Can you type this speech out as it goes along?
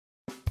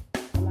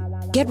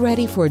Get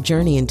ready for a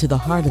journey into the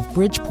heart of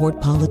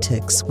Bridgeport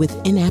politics with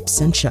In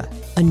Absentia,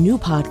 a new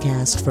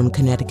podcast from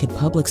Connecticut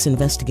Public's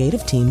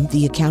investigative team,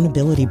 The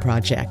Accountability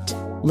Project.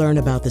 Learn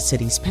about the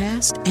city's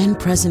past and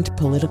present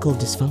political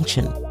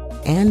dysfunction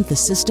and the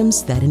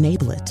systems that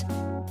enable it.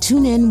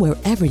 Tune in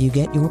wherever you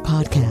get your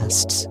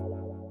podcasts.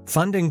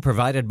 Funding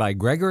provided by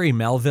Gregory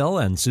Melville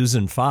and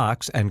Susan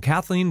Fox and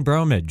Kathleen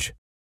Bromage.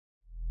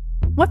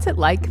 What's it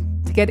like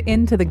to get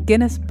into the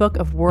Guinness Book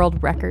of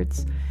World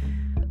Records?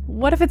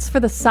 What if it's for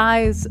the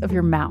size of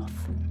your mouth?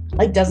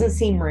 Like, doesn't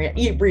seem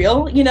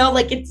real, you know,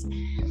 like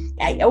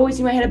I always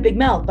knew I had a big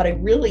mouth, but I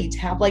really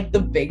have like the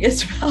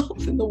biggest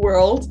mouth in the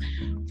world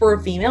for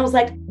a female. I was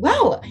like,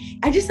 wow,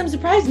 I'm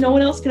surprised no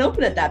one else can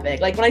open it that big.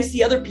 Like when I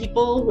see other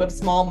people who have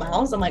small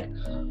mouths, I'm like,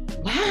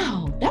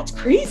 wow, that's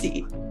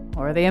crazy.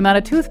 Or the amount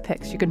of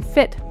toothpicks you can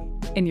fit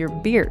in your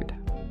beard.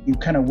 You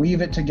kind of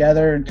weave it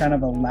together in kind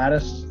of a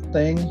lattice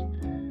thing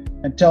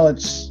until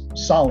it's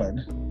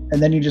solid.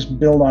 And then you just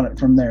build on it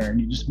from there,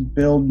 and you just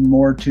build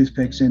more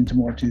toothpicks into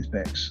more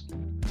toothpicks.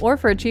 Or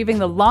for achieving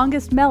the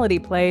longest melody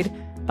played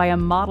by a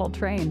model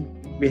train.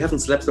 We haven't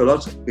slept a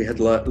lot. We had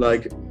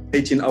like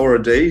 18-hour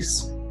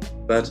days,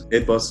 but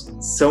it was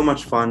so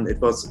much fun. It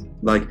was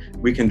like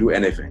we can do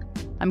anything.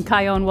 I'm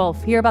Chion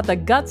Wolf, here about the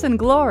guts and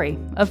glory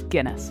of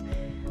Guinness.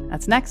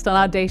 That's next on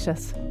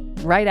Audacious,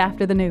 right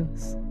after the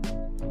news.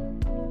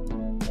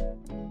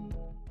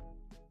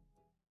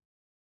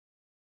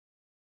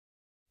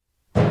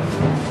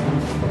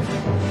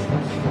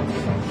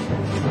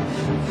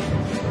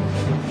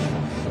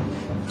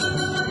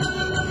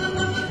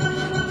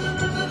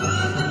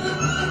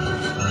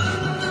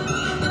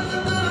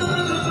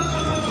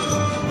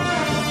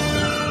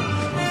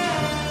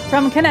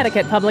 From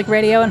Connecticut Public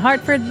Radio in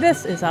Hartford,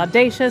 this is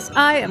Audacious.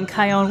 I am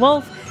Chion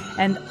Wolf,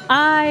 and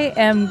I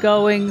am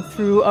going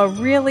through a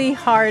really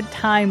hard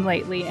time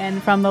lately.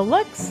 And from the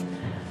looks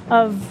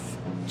of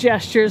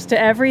gestures to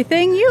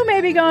everything, you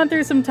may be going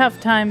through some tough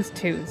times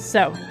too.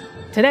 So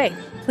today,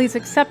 please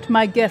accept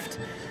my gift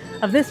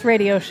of this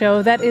radio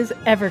show that is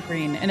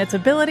evergreen in its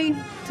ability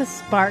to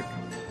spark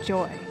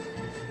joy.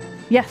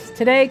 Yes,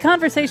 today,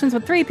 conversations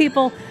with three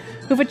people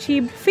who've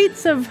achieved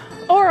feats of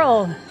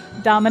oral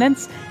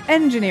dominance,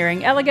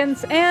 engineering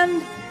elegance,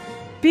 and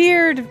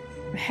beard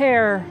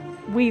hair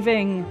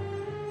weaving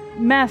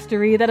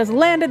mastery that has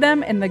landed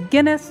them in the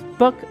Guinness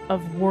Book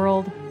of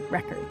World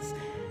Records.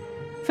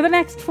 For the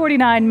next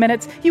 49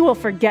 minutes, you will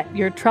forget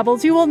your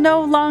troubles. You will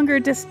no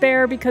longer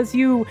despair because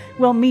you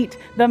will meet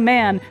the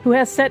man who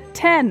has set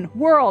 10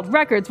 world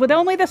records with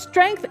only the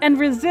strength and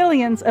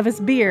resilience of his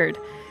beard.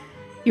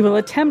 You will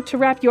attempt to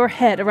wrap your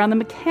head around the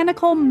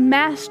mechanical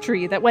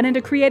mastery that went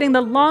into creating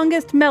the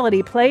longest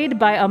melody played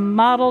by a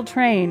model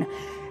train.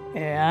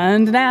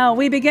 And now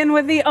we begin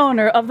with the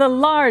owner of the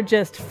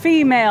largest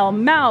female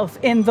mouth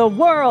in the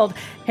world,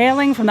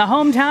 hailing from the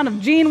hometown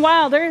of Gene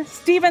Wilder,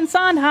 Stephen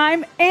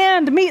Sondheim,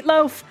 and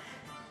Meatloaf,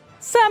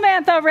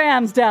 Samantha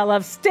Ramsdell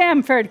of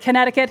Stamford,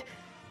 Connecticut,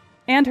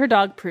 and her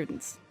dog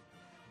Prudence.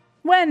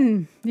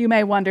 When, you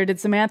may wonder, did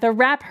Samantha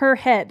wrap her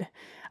head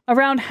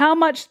around how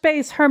much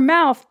space her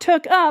mouth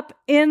took up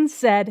in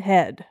said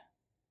head?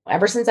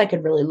 Ever since I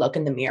could really look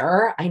in the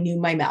mirror, I knew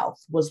my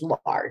mouth was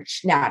large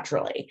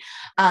naturally.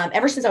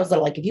 Ever since I was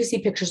little, like if you see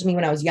pictures of me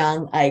when I was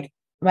young, like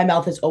my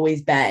mouth has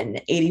always been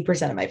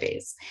 80% of my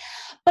face.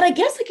 But I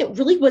guess like it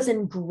really was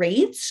in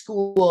grade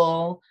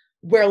school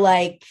where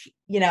like,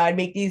 you know, I'd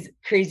make these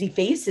crazy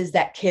faces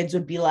that kids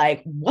would be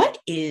like, what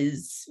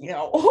is, you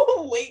know,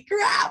 holy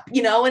crap,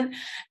 you know, and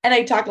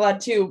I talk a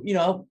lot too, you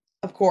know,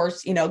 of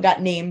course, you know, got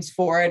names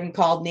for it and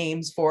called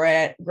names for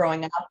it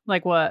growing up.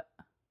 Like what?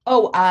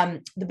 Oh,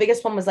 the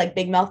biggest one was like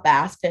Big Mouth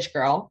Bass, Fish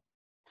Girl,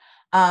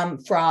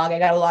 Frog. I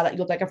got a lot of, you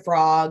look like a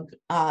frog.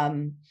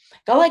 Got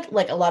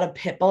like a lot of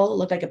Pitbull,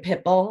 look like a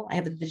Pitbull. I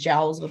have the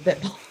jowls of a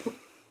Pitbull.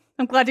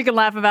 I'm glad you can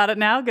laugh about it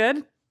now.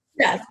 Good.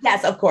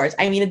 Yes, of course.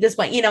 I mean, at this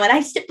point, you know, and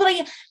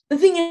the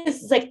thing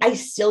is like, I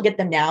still get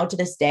them now to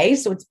this day.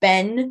 So it's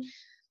been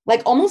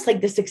like almost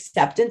like this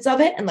acceptance of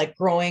it and like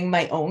growing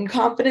my own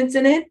confidence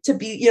in it to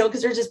be, you know,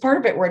 because there's this part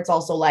of it where it's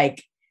also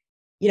like,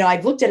 you know,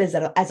 I've looked at it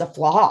as a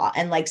flaw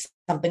and like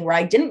something where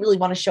I didn't really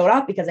want to show it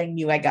off because I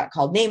knew I got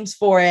called names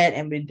for it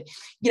and would,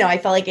 you know, I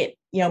felt like it,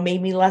 you know,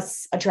 made me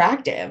less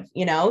attractive,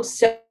 you know?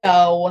 So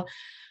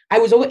I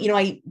was, you know,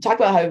 I talk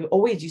about how I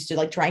always used to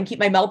like try and keep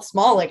my mouth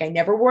small. Like I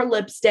never wore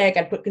lipstick.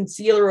 I'd put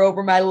concealer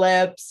over my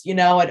lips, you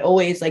know, I'd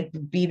always like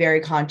be very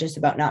conscious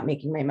about not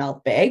making my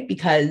mouth big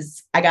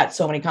because I got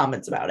so many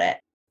comments about it.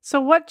 So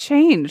what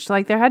changed?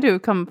 Like there had to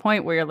come a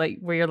point where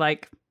you're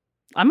like,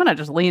 I'm going to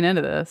just lean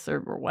into this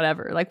or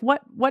whatever. Like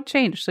what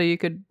changed so you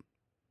could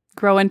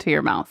grow into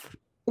your mouth?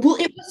 Well,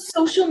 it was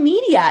social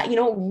media, you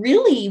know,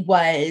 really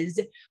was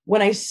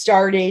when I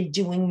started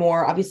doing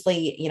more,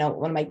 obviously, you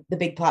know, the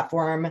big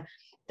platform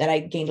that I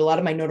gained a lot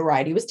of my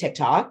notoriety was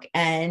TikTok.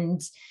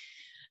 And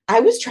I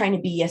was trying to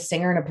be a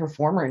singer and a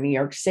performer in New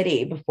York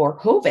City before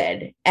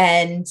COVID.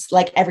 And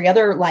like every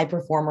other live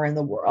performer in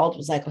the world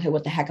was like, okay,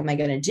 what the heck am I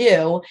going to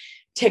do?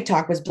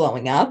 TikTok was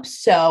blowing up.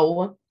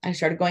 So I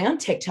started going on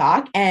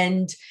TikTok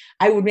and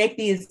I would make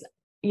these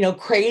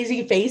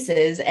crazy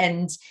faces.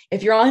 And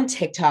if you're on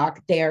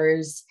TikTok,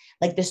 there's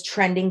like this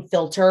trending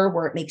filter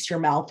where it makes your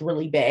mouth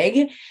really big.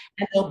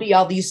 And there'll be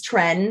all these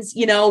trends,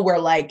 where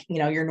like,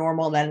 you're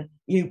normal, and then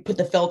you put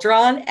the filter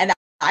on. And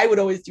I would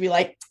always be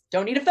like,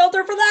 don't need a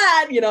filter for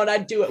that, and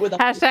I'd do it with a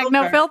hashtag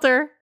no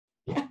filter.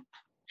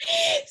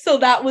 So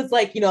that was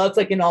like, it's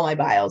like in all my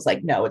bios,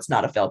 like, no, it's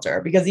not a filter,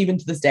 because even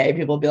to this day,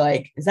 people will be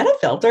like, is that a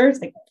filter? It's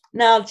like,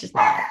 no, it's just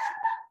not.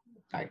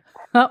 Sorry.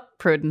 Oh,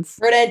 Prudence.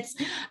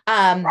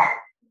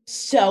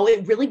 So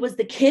it really was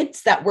the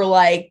kids that were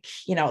like,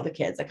 the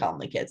kids, I call them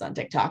the kids on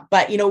TikTok,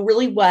 but,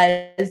 really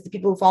was the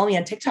people who follow me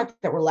on TikTok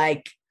that were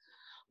like,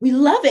 we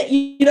love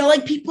it.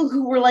 Like people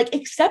who were like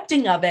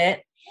accepting of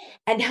it,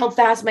 and how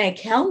fast my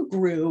account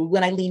grew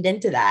when I leaned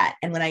into that.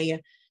 And when I,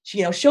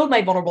 showed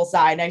my vulnerable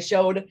side, and I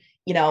showed,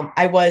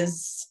 I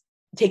was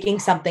taking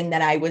something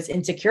that I was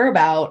insecure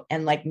about,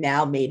 and like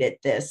now made it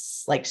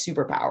this like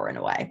superpower in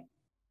a way.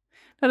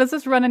 Now, does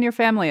this run in your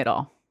family at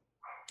all?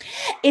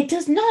 It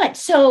does not.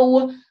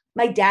 So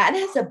my dad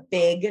has a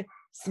big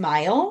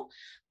smile,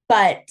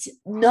 but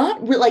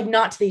not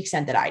to the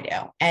extent that I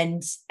do.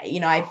 And,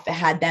 I've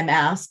had them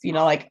ask,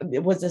 like,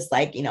 was this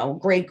like,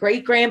 great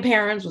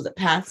grandparents? Was it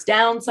passed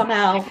down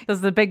somehow?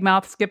 Does the big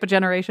mouth skip a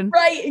generation?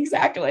 Right.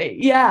 Exactly.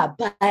 Yeah.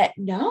 But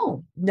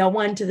no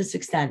one to this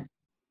extent.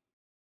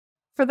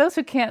 For those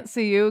who can't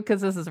see you,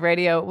 because this is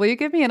radio, will you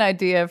give me an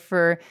idea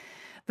for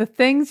the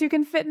things you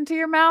can fit into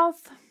your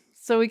mouth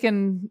so we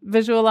can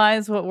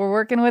visualize what we're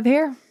working with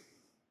here?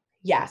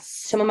 Yes.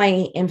 Some of my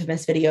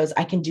infamous videos,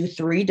 I can do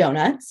 3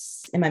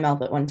 donuts in my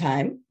mouth at one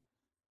time.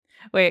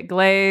 Wait,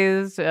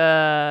 glazed,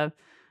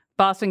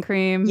 Boston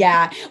cream.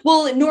 Yeah.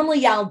 Well,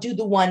 normally, I'll do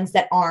the ones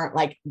that aren't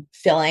like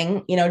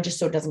filling, just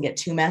so it doesn't get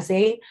too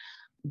messy.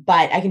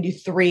 But I can do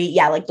 3,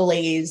 like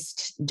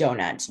glazed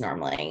donuts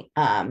normally.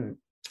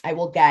 I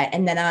will get,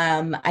 and then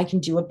I can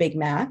do a Big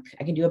Mac.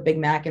 I can do a Big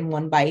Mac in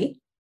one bite.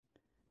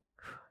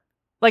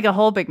 Like a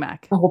whole Big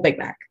Mac. A whole Big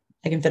Mac.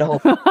 I can fit a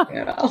whole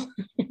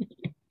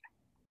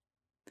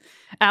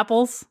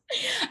Apples.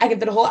 I can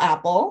fit a whole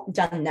apple.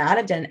 Done that.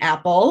 I've done an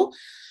apple.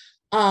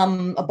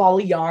 A ball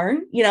of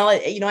yarn.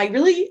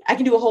 I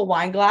can do a whole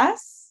wine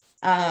glass.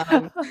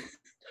 I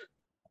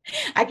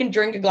can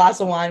drink a glass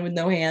of wine with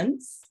no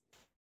hands.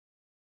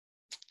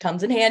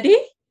 Comes in handy.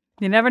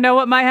 You never know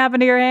what might happen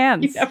to your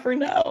hands. You never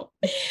know.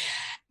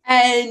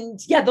 And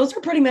yeah, those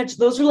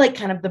are like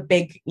kind of the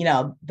big,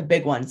 the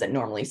big ones that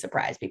normally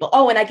surprise people.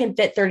 Oh, and I can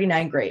fit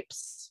 39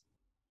 grapes.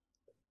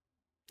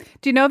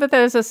 Do you know that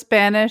there's a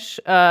Spanish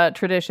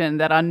tradition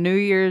that on New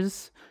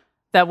Year's,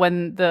 that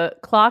when the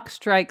clock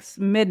strikes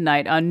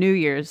midnight on New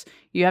Year's,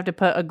 you have to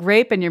put a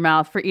grape in your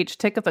mouth for each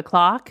tick of the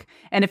clock.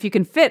 And if you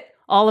can fit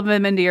all of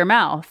them into your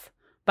mouth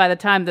by the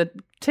time the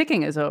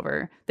ticking is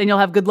over, then you'll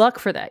have good luck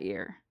for that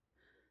year.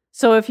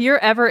 So if you're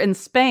ever in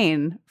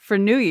Spain for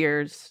New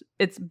Year's,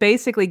 it's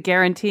basically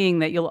guaranteeing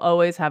that you'll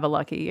always have a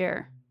lucky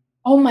year.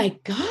 Oh my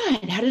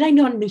God. How did I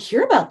not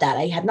hear about that?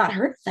 I had not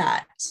heard of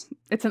that.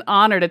 It's an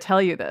honor to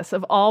tell you this,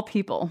 of all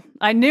people.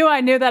 I knew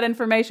that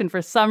information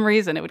for some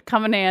reason. It would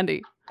come in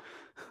handy.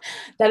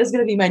 That is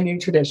going to be my new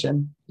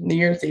tradition, New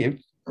Year's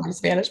Eve, for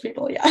Spanish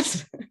people.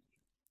 Yes.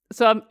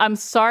 So I'm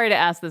sorry to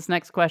ask this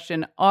next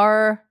question.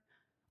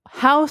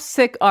 How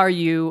sick are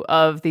you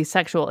of the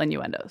sexual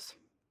innuendos?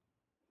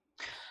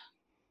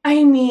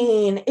 I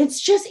mean, it's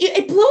just,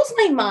 it blows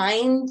my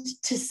mind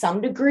to some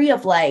degree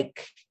of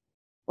like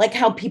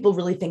how people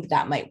really think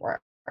that might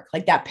work.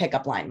 Like that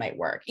pickup line might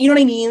work. You know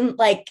what I mean?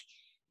 Like,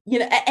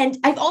 and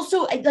I've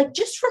also like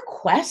just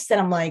requests that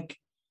I'm like,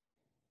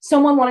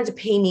 someone wanted to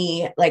pay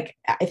me, like,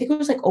 I think it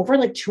was like over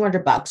like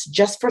 $200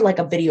 just for like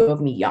a video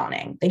of me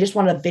yawning. They just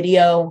wanted a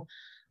video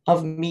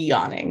of me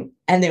yawning,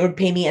 and they would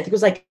pay me, I think it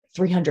was like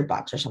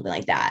 $300 or something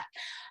like that.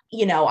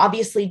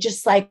 Obviously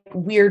just like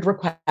weird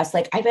requests.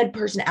 Like I've had a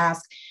person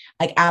ask,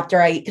 like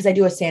because I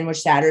do a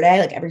sandwich Saturday,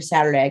 like every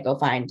Saturday I go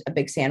find a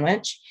big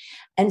sandwich,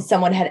 and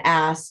someone had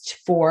asked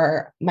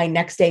for my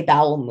next day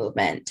bowel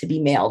movement to be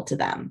mailed to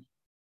them,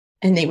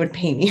 and they would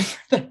pay me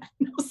for that.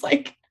 And I was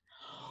like,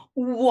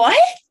 what?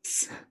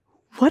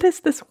 What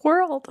is this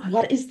world?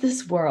 What is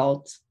this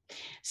world?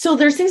 So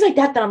there's things like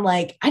that I'm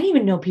like, I didn't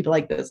even know people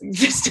like this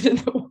existed in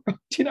the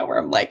world, where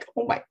I'm like,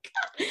 oh my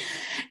God.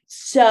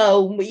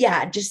 So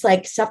yeah, just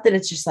like stuff that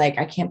it's just like,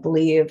 I can't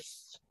believe,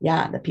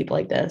 that people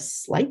like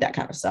this like that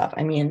kind of stuff.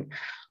 I mean,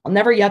 I'll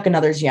never yuck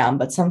another's yum,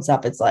 but some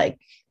stuff it's like,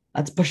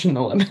 that's pushing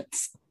the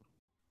limits.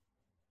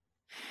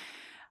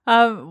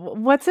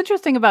 What's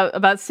interesting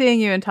about seeing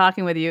you and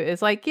talking with you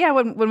is like,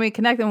 when we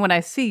connect and when I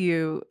see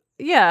you,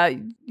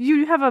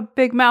 you have a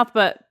big mouth,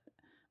 but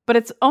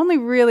it's only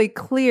really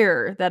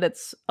clear that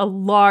it's a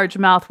large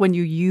mouth when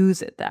you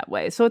use it that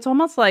way. So it's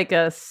almost like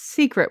a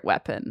secret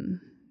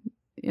weapon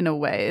in a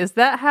way. Is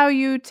that how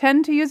you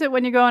tend to use it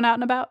when you're going out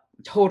and about?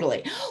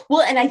 Totally.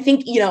 Well, and I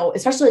think,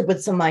 especially like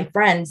with some of my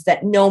friends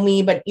that know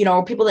me, but,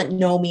 or people that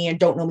know me and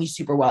don't know me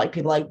super well, like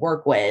people I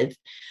work with,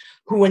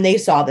 who, when they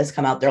saw this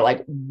come out, they're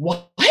like,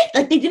 what?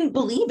 Like they didn't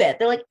believe it.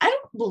 They're like, I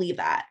don't believe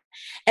that,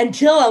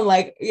 until I'm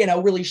like,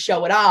 really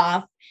show it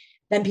off.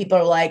 then people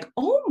are like,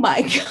 oh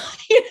my God,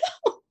 you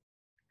know?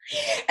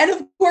 And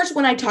of course,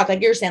 when I talk,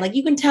 like you're saying, like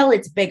you can tell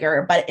it's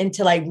bigger, but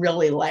until I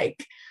really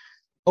like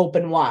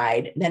open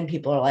wide, then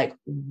people are like,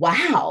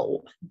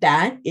 wow,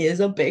 that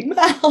is a big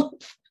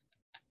mouth.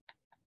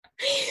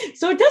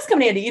 So it does come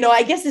in handy. You know,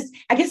 I guess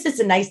it's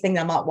a nice thing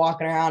that I'm not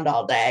walking around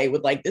all day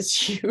with like this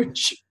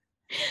huge.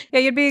 Yeah,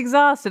 you'd be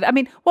exhausted. I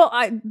mean, well,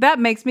 that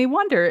makes me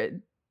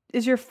wonder,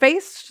 is your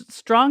face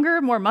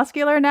stronger, more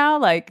muscular now?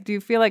 Like, do you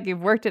feel like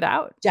you've worked it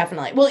out?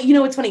 Definitely. Well, you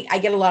know, it's funny. I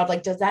get a lot of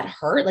like, does that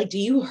hurt? Like, do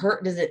you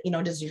hurt? Does it, you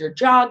know, does your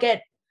jaw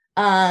get,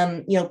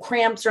 you know,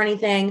 cramps or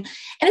anything?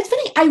 And it's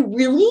funny.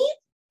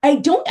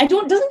 It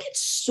doesn't get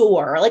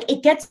sore. Like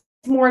it gets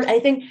more, I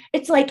think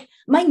it's like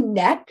my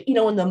neck, you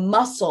know, and the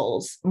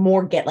muscles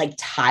more get like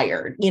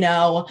tired, you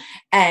know,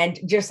 and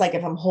just like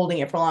if I'm holding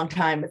it for a long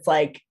time, it's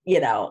like, you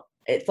know,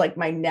 it's like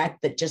my neck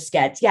that just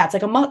gets, it's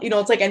like you know,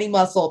 it's like any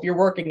muscle if you're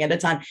working at a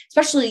time,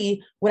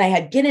 especially when I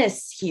had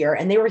Guinness here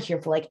and they were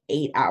here for like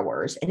 8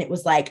 hours and it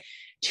was like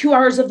 2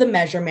 hours of the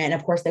measurement.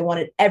 Of course, they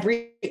wanted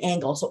every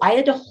angle. So I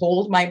had to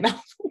hold my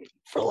mouth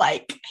for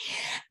like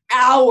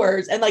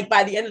hours. And like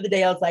by the end of the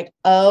day, I was like,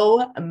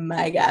 oh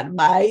my God,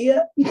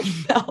 my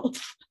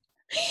mouth,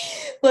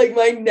 like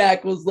my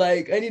neck was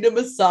like, I need a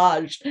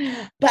massage.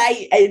 But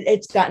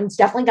it's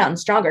definitely gotten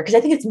stronger because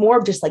I think it's more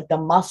of just like the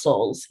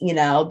muscles, you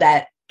know,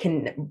 that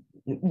can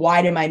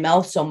widen my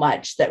mouth so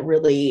much that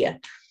really,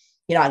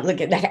 you know, look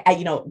at that,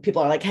 you know,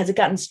 people are like, has it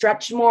gotten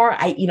stretched more?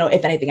 You know,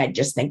 if anything, I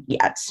just think,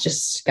 it's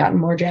just gotten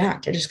more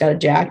jacked. I just got it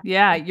jacked.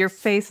 Yeah. Your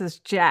face is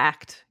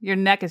jacked. Your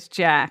neck is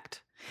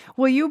jacked.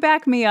 Will you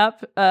back me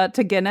up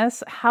to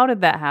Guinness? How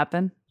did that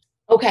happen?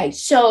 Okay.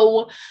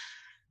 So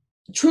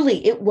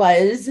truly it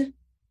was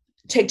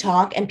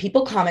TikTok and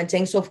people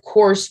commenting. So of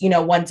course, you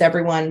know, once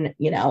everyone,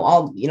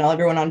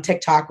 everyone on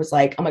TikTok was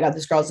like, oh my God,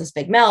 this girl has this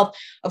big mouth.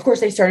 Of course,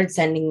 they started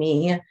sending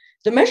me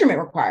the measurement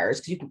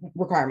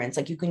requirements.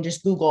 Like you can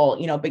just Google,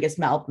 you know, biggest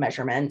mouth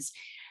measurements.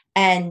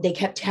 And they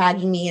kept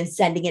tagging me and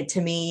sending it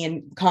to me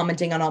and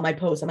commenting on all my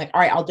posts. I'm like,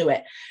 all right, I'll do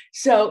it.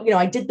 So, you know,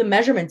 I did the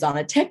measurements on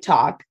a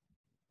TikTok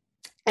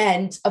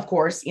and of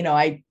course, you know,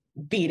 I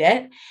beat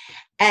it.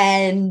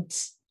 And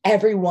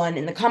everyone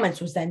in the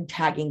comments was then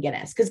tagging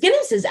Guinness because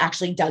Guinness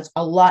actually does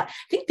a lot. I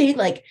think they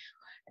like,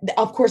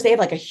 of course, they have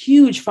like a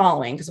huge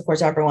following because of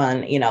course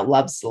everyone, you know,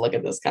 loves to look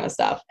at this kind of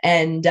stuff.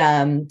 And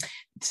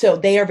so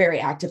they are very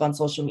active on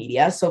social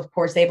media. So of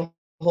course they have a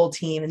whole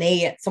team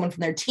and someone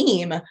from their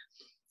team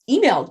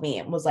emailed me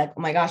and was like,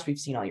 oh my gosh, we've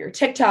seen all your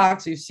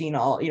TikToks. We've seen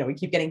all, you know, we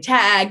keep getting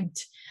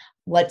tagged.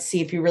 Let's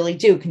see if you really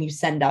do. Can you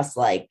send us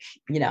like,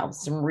 you know,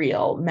 some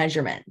real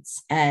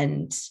measurements?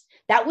 And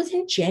that was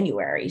in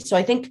January. So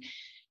I think,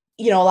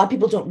 you know, a lot of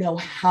people don't know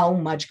how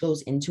much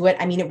goes into it.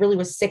 I mean, it really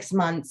was 6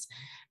 months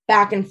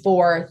back and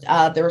forth.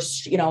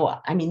 There's, you know,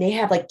 I mean, they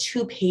have like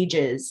 2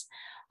 pages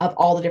of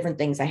all the different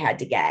things I had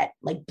to get,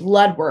 like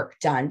blood work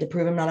done to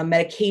prove I'm not on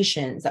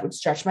medications that would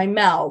stretch my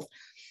mouth,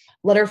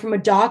 letter from a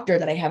doctor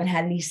that I haven't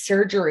had any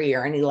surgery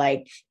or any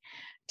like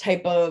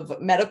type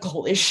of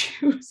medical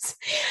issues,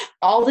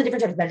 all the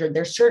different types of measures.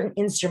 There's certain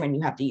instrument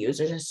you have to use.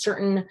 There's a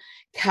certain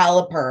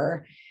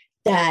caliper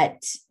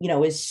that, you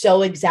know, is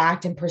so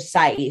exact and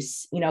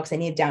precise, you know, because I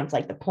need it down to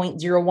like the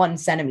 0.01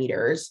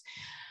 centimeters.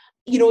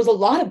 You know, it was a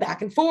lot of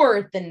back and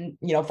forth and,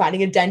 you know,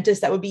 finding a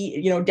dentist that would be,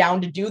 you know,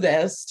 down to do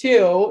this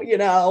too, you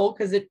know,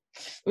 because it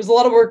was a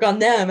lot of work on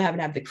them, having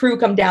to have the crew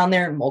come down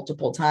there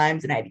multiple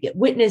times and I had to get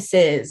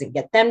witnesses and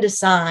get them to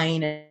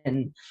sign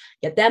and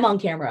get them on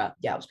camera.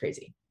 Yeah, it was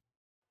crazy.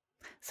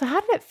 So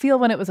how did it feel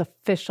when it was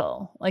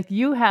official? Like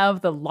you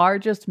have the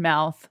largest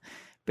mouth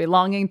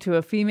belonging to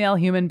a female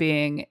human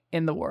being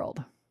in the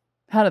world.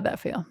 How did that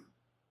feel?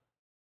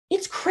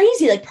 It's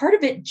crazy. Like part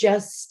of it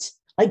just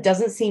like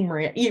doesn't seem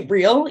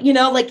real, you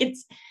know, like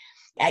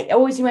I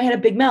always knew I had a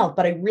big mouth,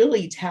 but I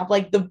really have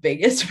like the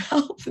biggest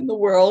mouth in the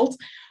world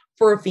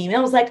for a female.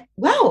 I was like,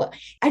 wow,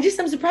 I'm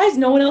surprised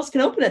no one else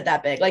can open it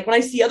that big. Like when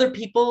I see other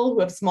people who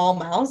have small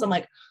mouths, I'm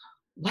like,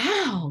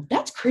 wow,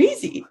 that's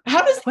crazy.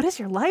 What is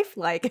your life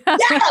like?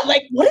 Yeah,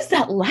 like what is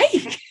that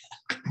like?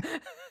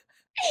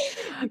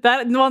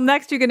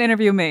 Next you can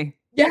interview me.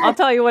 Yeah. I'll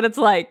tell you what it's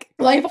like.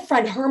 Well, I have a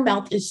friend, her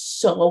mouth is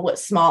so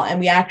small. And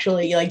we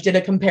actually like did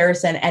a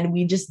comparison and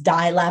we just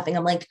die laughing.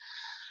 I'm like,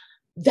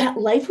 that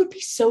life would be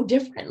so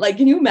different. Like,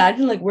 can you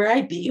imagine like where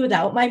I'd be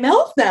without my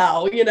mouth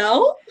now, you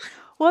know?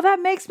 Well,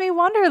 that makes me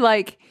wonder,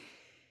 like,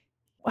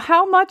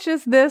 how much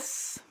is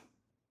this?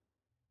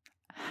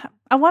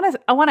 I want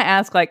to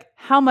ask, like,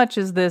 how much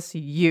is this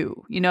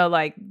you? You know,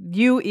 like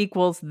you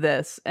equals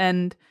this.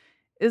 And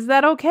is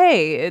that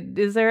okay?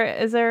 Is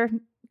there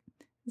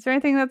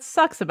anything that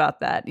sucks about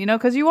that? You know,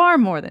 because you are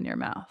more than your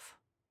mouth.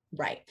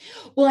 Right.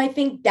 Well, I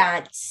think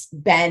that's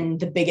been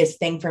the biggest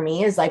thing for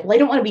me is like, well, I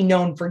don't want to be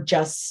known for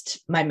just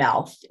my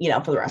mouth, you know,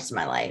 for the rest of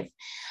my life.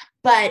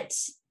 But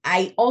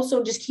I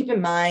also just keep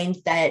in mind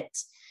that,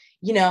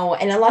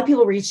 and a lot of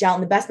people reached out,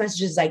 and the best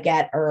messages I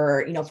get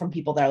are, from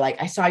people that are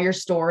like, I saw your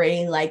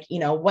story, like,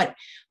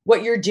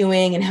 what you're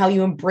doing and how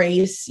you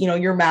embrace,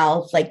 your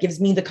mouth, like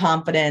gives me the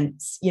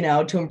confidence,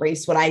 to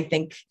embrace what I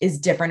think is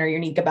different or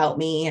unique about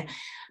me.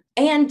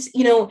 And,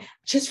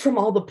 just from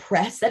all the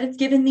press that it's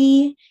given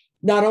me,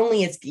 not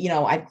only is,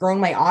 I've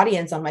grown my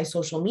audience on my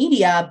social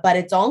media, but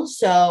it's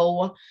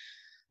also,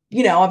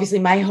 obviously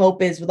my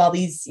hope is with all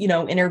these,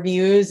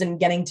 interviews and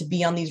getting to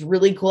be on these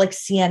really cool, like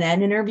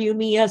CNN interviewed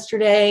me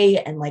yesterday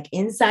and like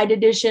Inside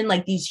Edition,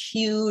 like these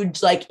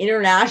huge, like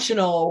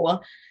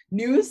international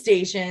news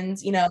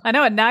stations, I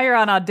know. And now you're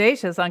on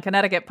Audacious on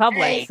Connecticut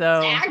Public.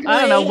 Exactly. So I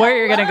don't know where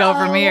you're going to go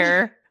from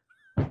here.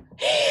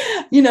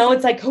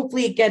 It's like,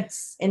 hopefully it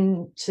gets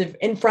in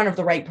front of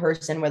the right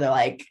person where they're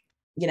like,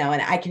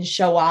 and I can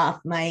show off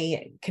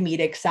my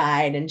comedic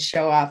side and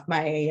show off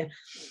my,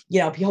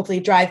 hopefully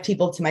drive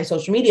people to my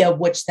social media,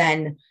 which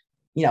then,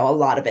 a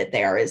lot of it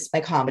there is my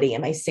comedy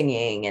and my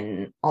singing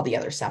and all the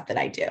other stuff that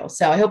I do.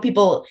 So I hope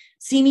people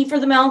see me for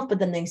the mouth, but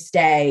then they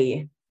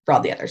stay for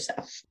all the other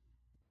stuff.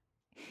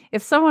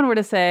 If someone were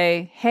to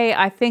say, hey,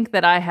 I think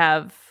that I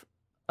have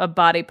a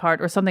body part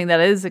or something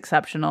that is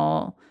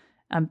exceptional,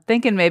 I'm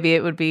thinking maybe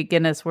it would be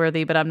Guinness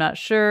worthy, but I'm not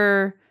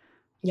sure.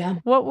 Yeah.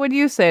 What would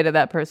you say to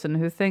that person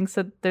who thinks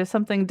that there's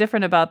something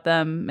different about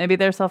them? Maybe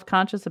they're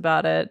self-conscious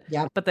about it,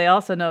 but they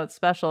also know it's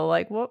special.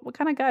 Like, what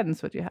kind of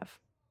guidance would you have?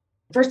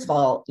 First of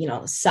all,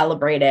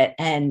 celebrate it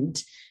and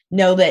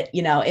know that,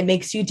 it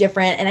makes you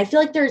different. And I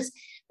feel like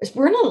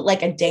we're in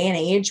a day and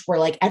age where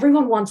like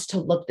everyone wants to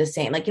look the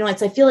same. Like,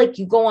 I feel like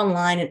you go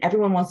online and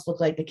everyone wants to look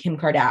like the Kim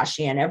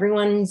Kardashian.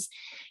 Everyone's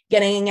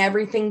getting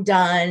everything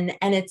done.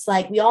 And it's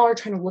like, we all are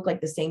trying to look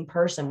like the same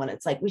person when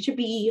it's like, we should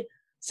be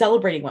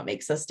celebrating what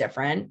makes us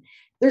different.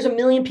 There's a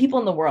million people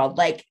in the world.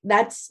 Like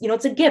that's,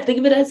 it's a gift. Think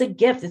of it as a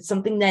gift. It's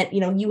something that,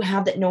 you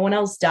have that no one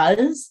else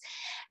does.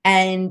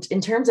 And in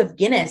terms of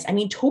Guinness,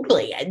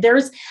 totally.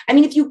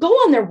 If you go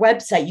on their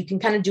website, you can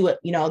kind of do it,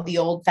 the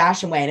old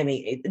fashioned way.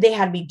 And they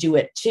had me do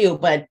it too.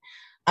 But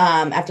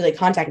after they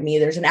contacted me,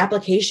 there's an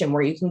application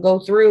where you can go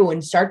through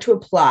and start to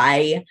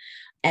apply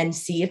and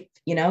see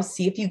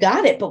if you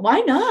got it. But why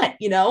not?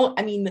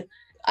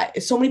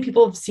 So many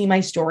people have seen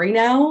my story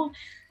now.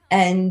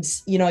 And,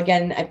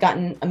 again, I've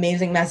gotten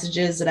amazing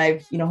messages that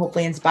I've,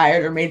 hopefully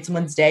inspired or made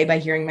someone's day by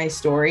hearing my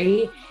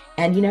story.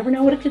 And you never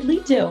know what it could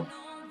lead to.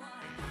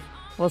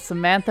 Well,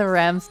 Samantha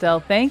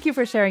Ramsdell, thank you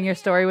for sharing your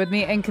story with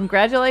me, and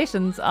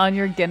congratulations on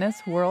your Guinness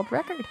World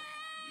Record.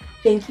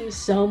 Thank you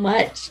so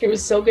much. It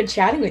was so good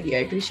chatting with you. I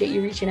appreciate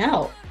you reaching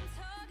out.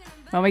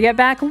 When we get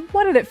back,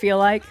 what did it feel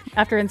like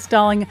after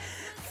installing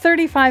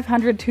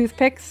 3,500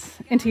 toothpicks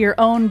into your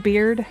own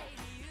beard?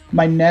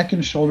 My neck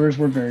and shoulders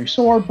were very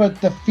sore, but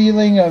the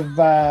feeling of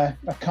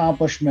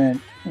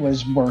accomplishment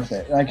was worth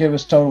it. Like, it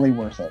was totally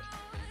worth it.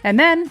 And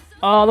then,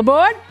 all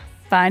aboard,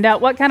 find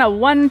out what kind of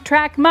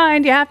one-track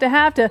mind you have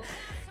to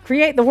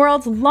create the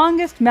world's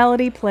longest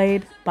melody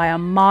played by a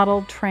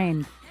model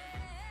train.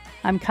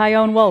 I'm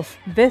Chion Wolf.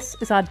 This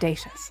is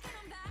Audacious.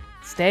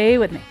 Stay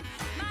with me.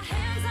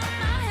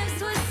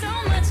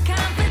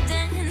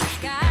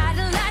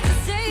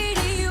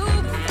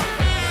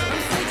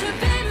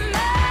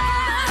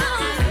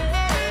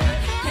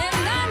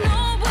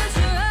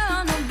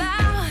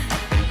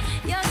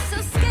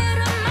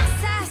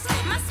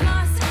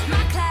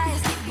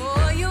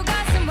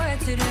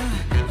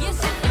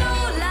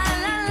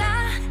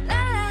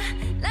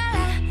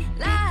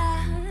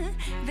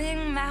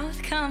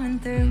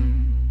 Through.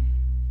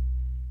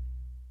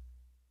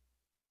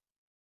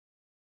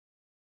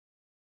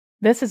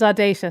 This is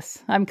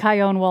Audacious. I'm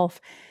Chion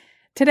Wolf.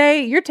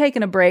 Today, you're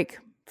taking a break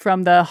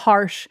from the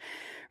harsh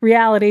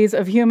realities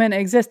of human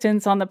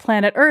existence on the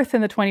planet Earth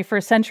in the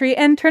 21st century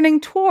and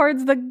turning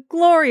towards the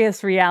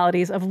glorious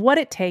realities of what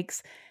it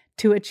takes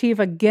to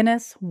achieve a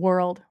Guinness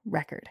World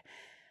Record.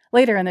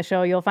 Later in the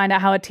show, you'll find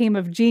out how a team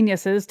of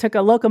geniuses took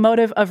a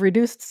locomotive of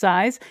reduced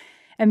size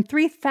and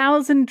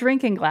 3,000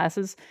 drinking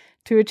glasses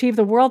to achieve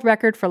the world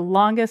record for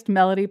longest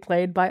melody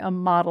played by a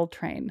model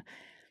train.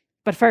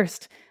 But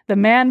first, the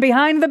man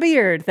behind the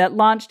beard that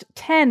launched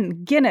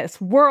 10 Guinness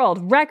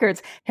World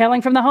Records,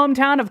 hailing from the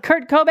hometown of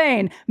Kurt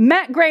Cobain,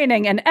 Matt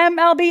Groening, and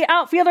MLB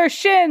outfielder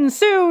Shin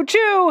Soo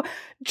Choo,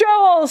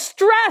 Joel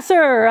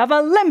Strasser of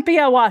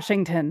Olympia,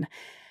 Washington.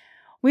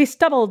 We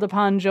stumbled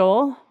upon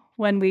Joel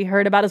when we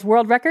heard about his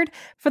world record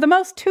for the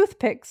most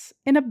toothpicks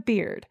in a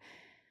beard.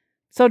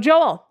 So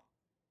Joel,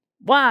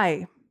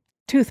 why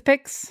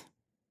toothpicks?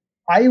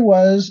 I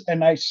was,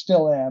 and I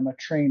still am, a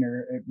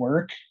trainer at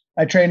work.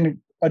 I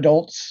train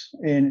adults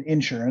in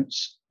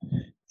insurance.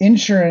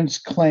 Insurance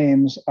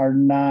claims are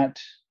not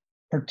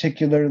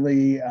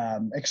particularly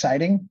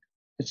exciting.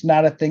 It's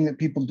not a thing that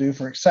people do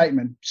for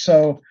excitement.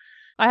 So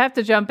I have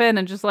to jump in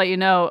and just let you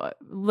know,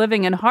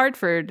 living in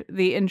Hartford,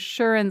 the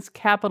insurance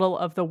capital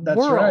of the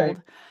world, right.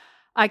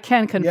 I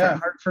can confirm. Yeah,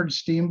 Hartford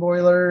steam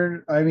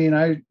boiler. I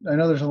know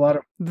there's a lot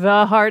of...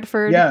 The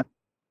Hartford. Yeah.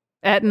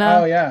 Aetna.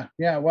 Oh, yeah.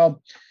 Yeah,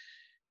 well...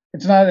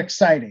 It's not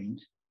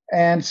exciting.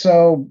 And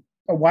so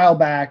a while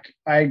back,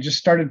 I just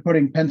started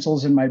putting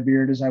pencils in my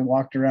beard as I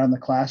walked around the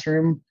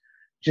classroom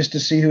just to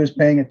see who was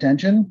paying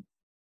attention.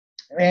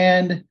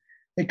 And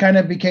it kind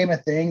of became a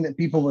thing that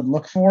people would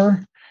look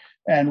for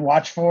and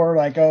watch for,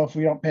 like, oh, if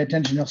we don't pay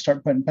attention, he'll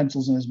start putting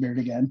pencils in his beard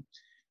again.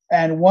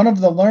 And one of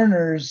the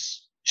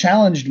learners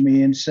challenged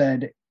me and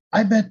said,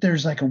 I bet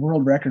there's like a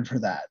world record for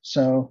that.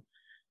 So,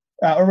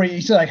 or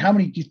he said, like, how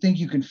many do you think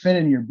you can fit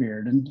in your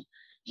beard? And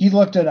he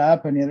looked it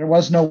up, and there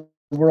was no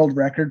world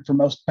record for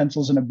most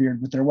pencils in a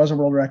beard, but there was a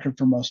world record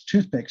for most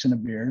toothpicks in a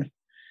beard.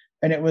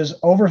 And it was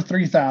over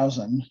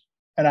 3,000.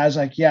 And I was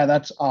like, yeah,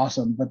 that's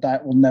awesome, but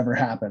that will never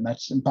happen.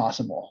 That's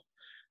impossible.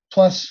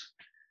 Plus,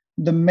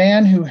 the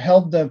man who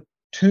held the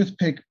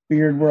toothpick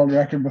beard world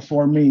record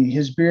before me,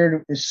 his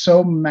beard is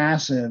so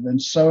massive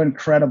and so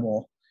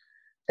incredible.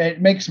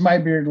 It makes my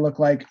beard look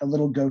like a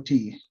little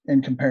goatee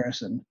in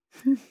comparison.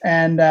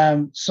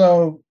 And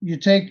so you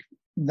take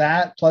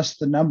that plus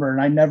the number,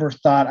 and I never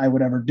thought I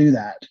would ever do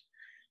that.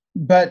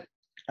 But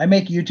I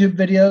make YouTube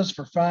videos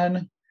for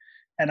fun,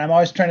 and I'm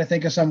always trying to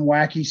think of some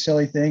wacky,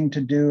 silly thing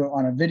to do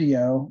on a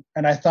video.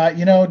 And I thought,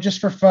 just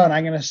for fun,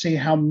 I'm going to see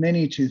how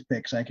many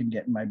toothpicks I can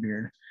get in my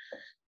beard.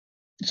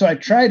 So I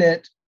tried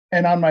it,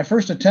 and on my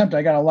first attempt,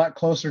 I got a lot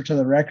closer to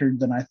the record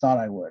than I thought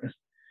I would,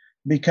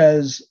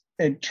 because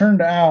it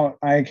turned out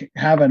I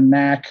have a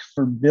knack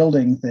for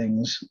building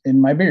things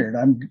in my beard.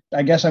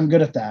 I guess I'm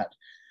good at that.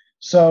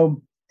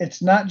 So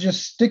it's not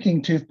just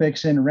sticking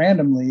toothpicks in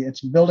randomly,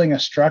 it's building a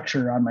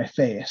structure on my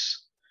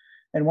face.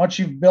 And once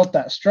you've built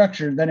that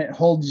structure, then it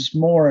holds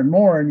more and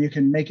more, and you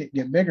can make it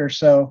get bigger.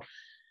 So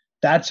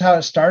that's how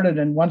it started.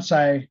 And once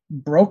I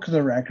broke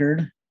the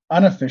record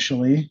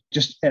unofficially,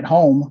 just at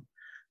home,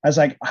 I was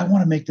like, I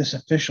want to make this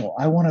official.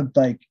 I want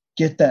to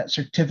get that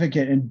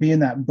certificate and be in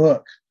that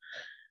book.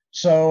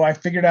 So I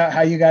figured out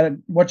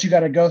what you got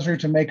to go through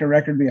to make a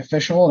record be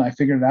official. And I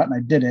figured it out, and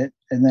I did it.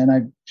 And then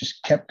I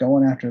just kept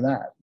going after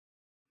that.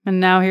 And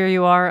now here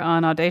you are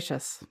on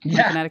Audacious,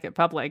 Yeah. Connecticut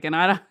Public,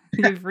 and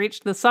you've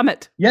reached the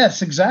summit.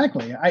 Yes,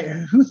 exactly.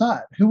 Who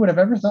thought? Who would have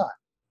ever thought?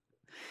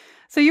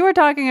 So you were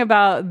talking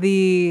about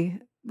the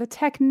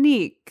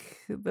technique,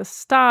 the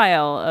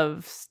style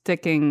of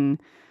sticking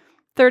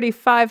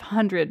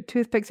 3,500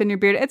 toothpicks in your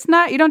beard. It's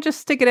not, you don't just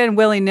stick it in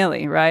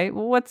willy-nilly, right?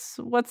 What's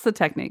the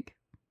technique?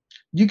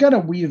 You got to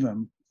weave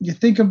them. You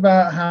think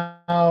about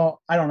how,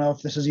 I don't know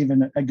if this is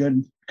even a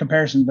good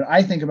comparison, but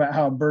I think about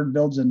how a bird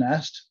builds a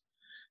nest,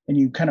 and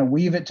you kind of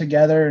weave it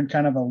together in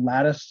kind of a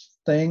lattice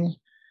thing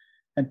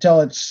until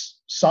it's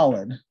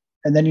solid.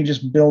 And then you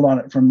just build on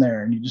it from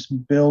there, and you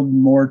just build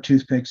more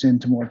toothpicks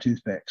into more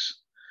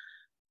toothpicks.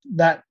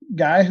 That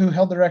guy who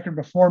held the record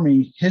before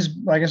me,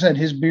 like I said,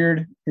 his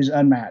beard is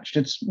unmatched.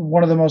 It's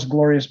one of the most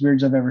glorious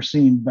beards I've ever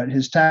seen, but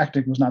his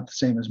tactic was not the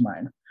same as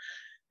mine.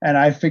 And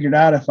I figured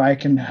out if I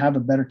can have a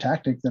better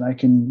tactic, then I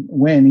can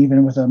win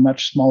even with a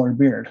much smaller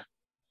beard.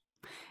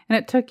 And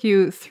it took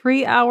you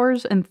 3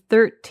 hours and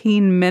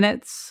 13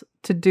 minutes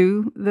to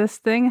do this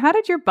thing. How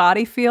did your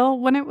body feel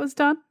when it was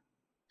done?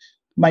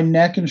 My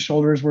neck and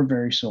shoulders were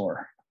very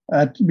sore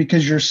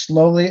because you're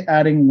slowly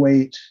adding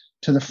weight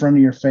to the front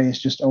of your face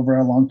just over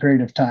a long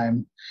period of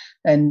time.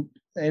 And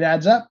it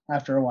adds up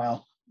after a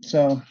while.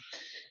 So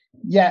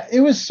yeah, it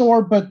was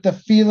sore, but the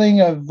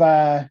feeling of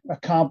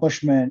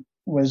accomplishment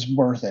was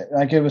worth it.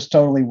 Like, it was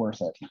totally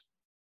worth it.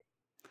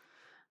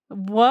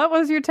 What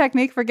was your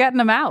technique for getting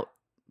them out?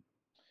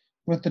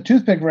 With the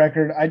toothpick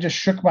record, I just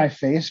shook my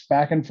face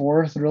back and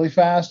forth really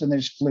fast, and they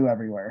just flew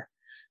everywhere.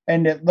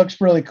 And it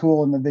looks really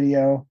cool in the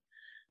video.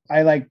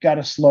 I got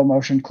a slow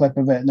motion clip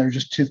of it, and there's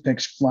just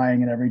toothpicks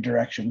flying in every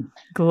direction.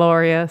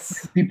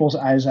 Glorious. People's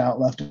eyes out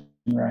left and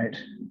right.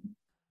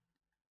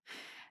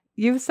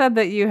 You've said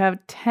that you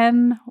have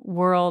 10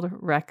 world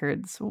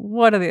records.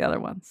 What are the other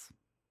ones?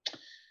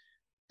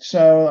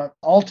 So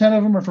all 10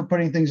 of them are for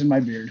putting things in my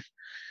beard.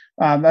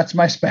 That's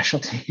my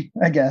specialty,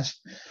 I guess.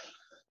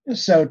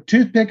 So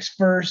toothpicks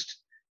first,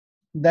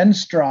 then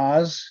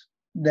straws,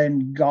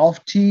 then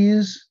golf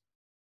tees,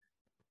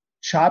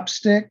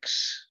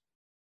 chopsticks,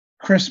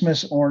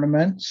 Christmas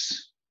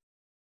ornaments,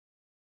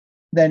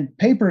 then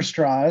paper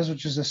straws,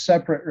 which is a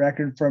separate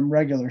record from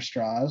regular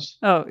straws.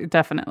 Oh,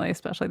 definitely,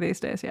 especially these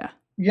days, yeah.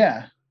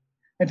 Yeah.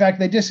 In fact,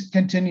 they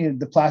discontinued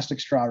the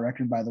plastic straw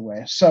record, by the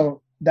way.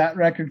 So that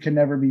record can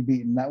never be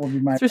beaten. That will be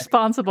my... It's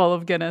responsible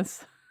of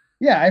Guinness.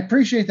 Yeah, I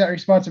appreciate that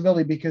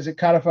responsibility because it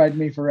codified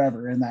me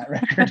forever in that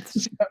record.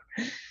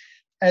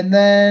 And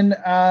then,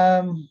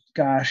 well,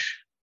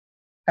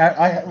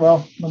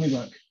 let me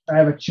look. I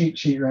have a cheat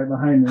sheet right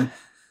behind me.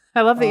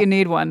 I love that you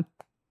need one.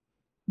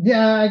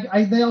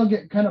 Yeah, they all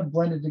get kind of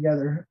blended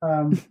together.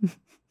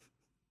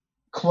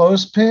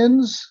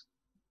 Clothespins,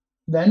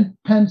 then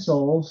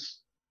pencils,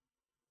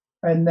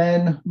 and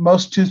then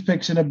most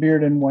toothpicks in a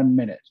beard in 1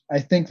 minute. I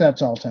think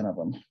that's all 10 of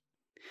them.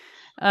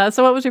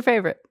 So what was your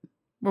favorite?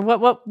 Or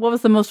what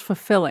was the most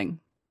fulfilling?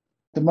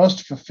 The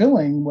most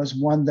fulfilling was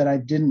one that I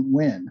didn't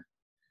win.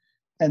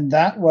 And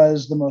that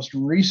was the most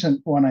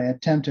recent one I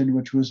attempted,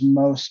 which was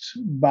most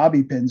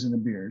bobby pins in a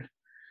beard.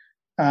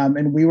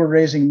 And we were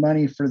raising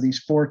money for these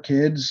 4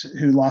 kids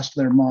who lost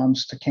their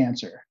moms to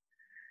cancer.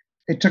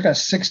 It took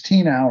us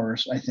 16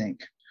 hours, I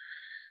think.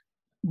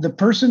 The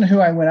person who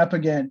I went up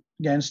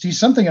against, he's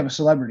something of a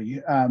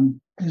celebrity.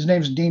 His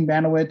name's Dean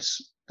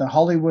Banowitz, the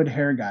Hollywood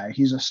hair guy.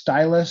 He's a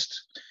stylist.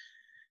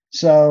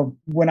 So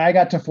when I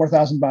got to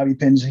 4,000 bobby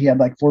pins, he had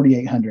like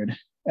 4,800.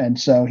 And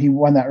so he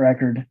won that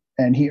record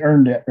and he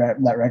earned that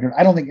record.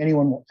 I don't think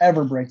anyone will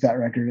ever break that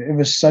record. It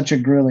was such a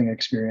grueling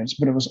experience,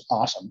 but it was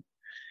awesome.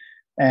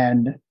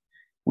 And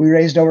we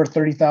raised over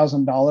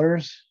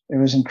 $30,000. It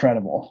was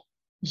incredible.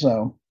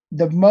 So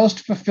the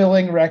most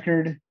fulfilling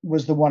record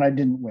was the one I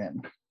didn't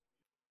win.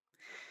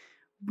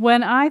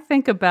 When I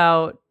think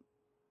about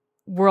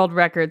world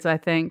records, I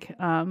think,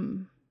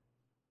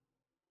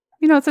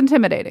 it's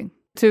intimidating.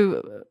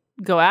 To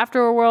go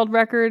after a world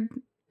record,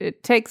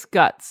 it takes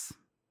guts.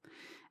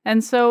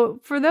 And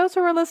so for those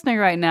who are listening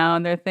right now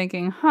and they're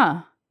thinking,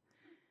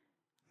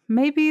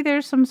 maybe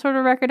there's some sort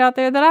of record out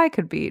there that I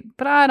could beat,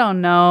 but I don't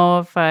know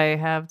if I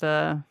have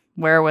the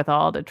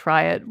wherewithal to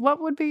try it.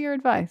 What would be your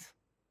advice?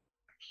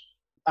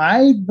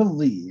 I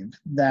believe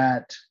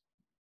that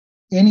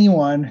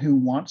anyone who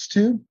wants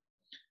to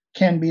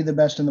can be the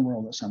best in the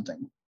world at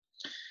something.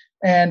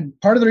 And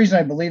part of the reason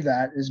I believe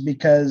that is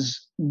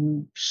because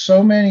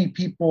so many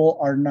people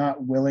are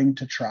not willing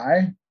to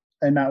try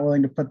and not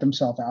willing to put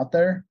themselves out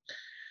there,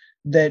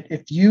 that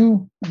if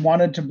you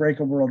wanted to break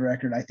a world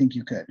record, I think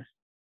you could.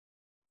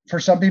 For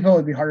some people,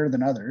 it'd be harder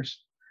than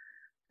others.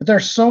 But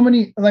there's so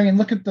many,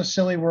 look at the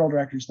silly world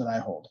records that I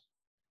hold.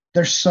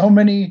 There's so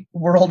many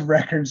world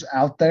records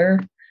out there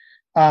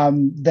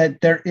that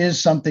there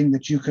is something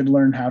that you could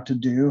learn how to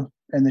do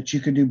and that you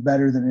could do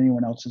better than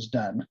anyone else has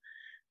done.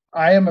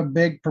 I am a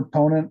big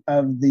proponent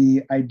of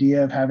the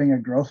idea of having a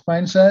growth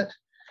mindset,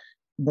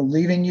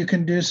 believing you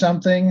can do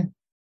something,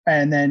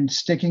 and then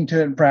sticking to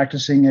it and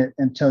practicing it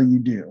until you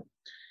do.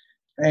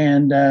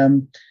 And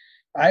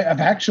I've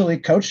actually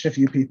coached a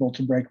few people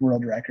to break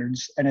world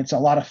records, and it's a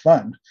lot of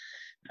fun.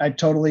 I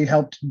totally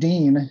helped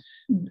Dean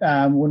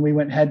when we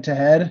went head to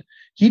head.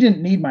 He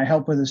didn't need my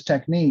help with his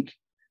technique,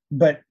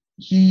 but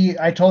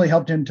I totally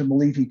helped him to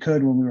believe he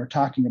could when we were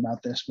talking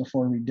about this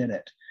before we did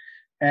it.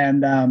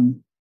 And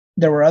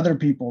there were other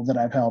people that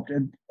I've helped.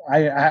 And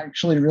I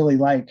actually really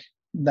like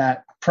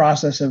that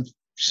process of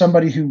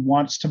somebody who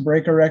wants to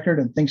break a record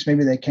and thinks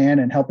maybe they can,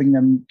 and helping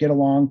them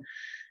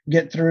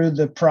get through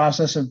the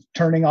process of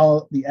turning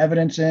all the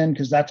evidence in,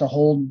 because that's a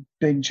whole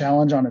big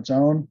challenge on its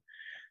own,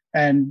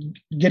 and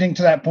getting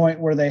to that point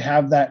where they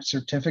have that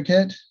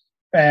certificate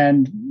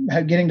and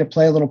getting to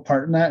play a little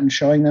part in that and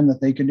showing them that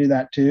they can do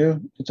that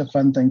too. It's a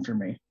fun thing for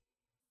me.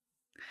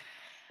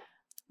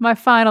 My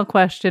final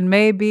question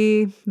may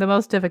be the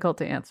most difficult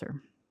to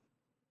answer.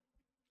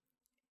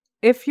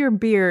 If your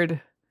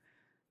beard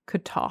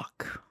could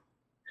talk,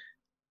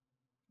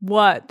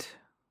 what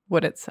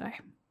would it say?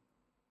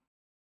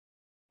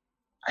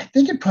 I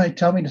think it'd probably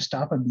tell me to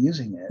stop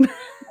abusing it.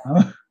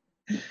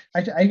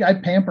 I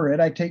pamper it.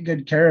 I take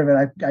good care of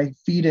it. I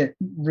feed it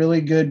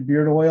really good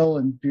beard oil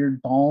and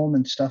beard balm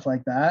and stuff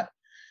like that.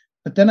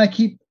 But then I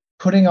keep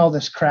putting all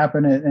this crap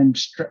in it and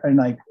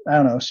like, I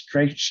don't know,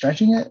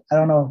 stretching it. I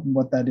don't know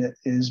what that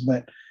is,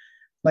 but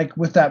like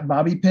with that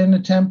bobby pin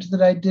attempt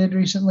that I did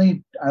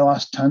recently, I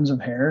lost tons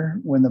of hair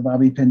when the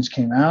bobby pins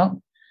came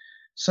out.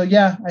 So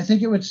yeah, I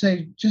think it would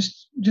say,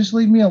 just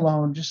leave me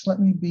alone. Just let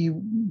me be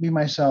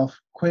myself.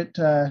 Quit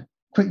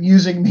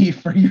using me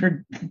for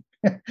your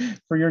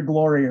for your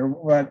glory or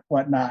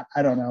whatnot.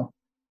 I don't know.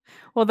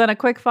 Well, then a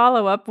quick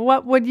follow-up.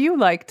 What would you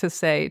like to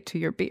say to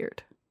your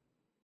beard?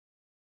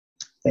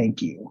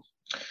 Thank you.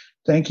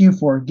 Thank you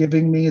for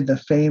giving me the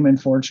fame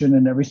and fortune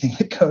and everything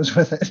that goes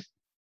with it.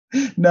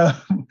 No,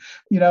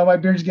 my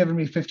beard's given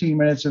me 15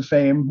 minutes of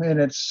fame,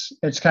 and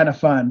it's kind of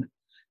fun.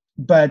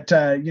 But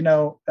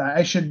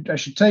I should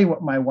tell you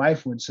what my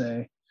wife would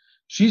say.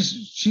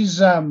 She's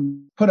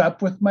put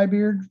up with my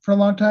beard for a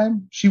long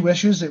time. She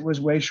wishes it was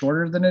way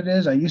shorter than it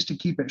is. I used to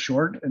keep it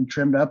short and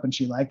trimmed up, and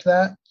she liked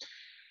that.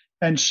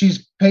 And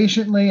she's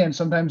patiently and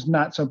sometimes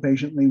not so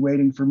patiently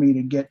waiting for me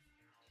to get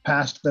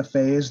past the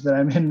phase that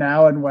I'm in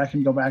now, and where I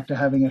can go back to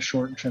having a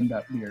short, trimmed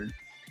up beard.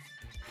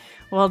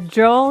 Well,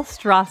 Joel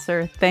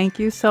Strasser, thank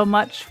you so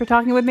much for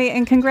talking with me,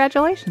 and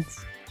congratulations.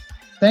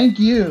 Thank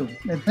you.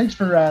 And thanks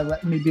for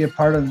letting me be a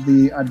part of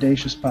the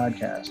Audacious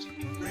podcast.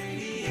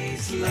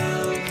 Radiates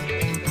love.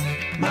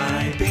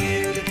 My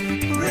beard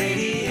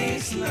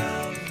radiates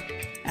love.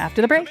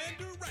 After the break.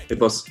 It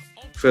was,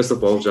 first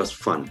of all, just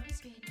fun.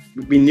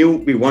 We knew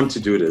we want to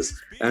do this,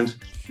 and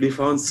we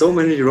found so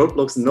many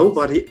roadblocks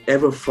nobody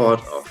ever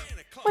thought of.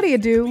 What do you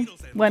do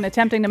when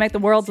attempting to make the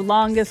world's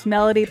longest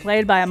melody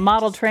played by a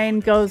model train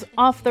goes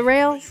off the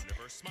rails?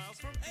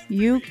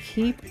 You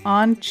keep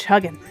on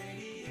chugging.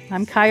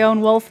 I'm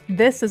Chion Wolf.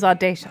 This is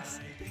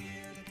Audacious.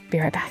 Be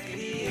right back.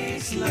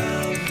 Radiates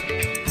love.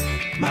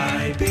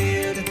 My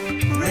beard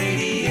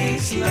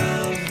radiates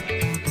love.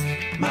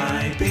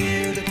 My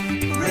beard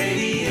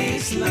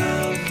radiates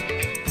love.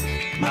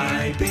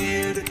 My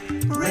beard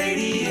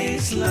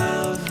radiates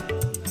love.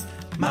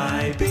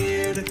 My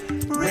beard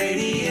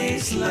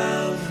radiates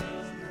love.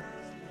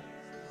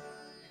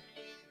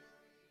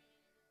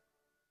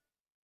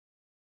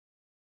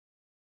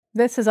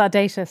 This is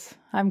Audacious.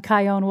 I'm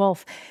Chion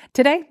Wolf.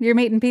 Today, you're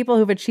meeting people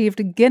who've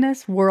achieved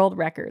Guinness World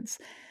Records.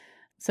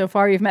 So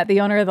far, you've met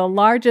the owner of the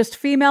largest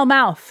female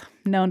mouth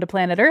known to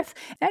planet Earth,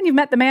 and you've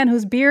met the man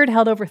whose beard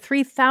held over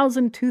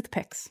 3,000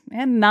 toothpicks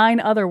and 9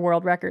 other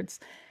world records.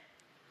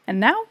 And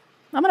now,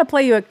 I'm going to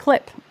play you a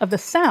clip of the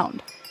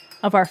sound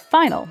of our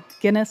final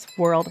Guinness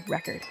World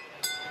Record.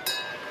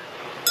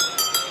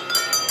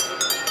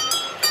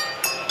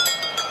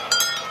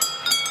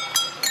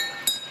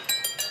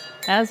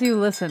 As you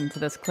listen to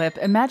this clip,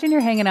 imagine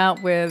you're hanging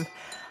out with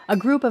a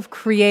group of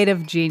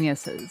creative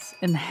geniuses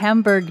in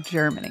Hamburg,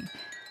 Germany.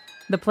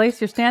 The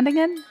place you're standing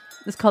in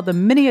is called the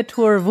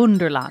Miniatur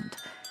Wunderland.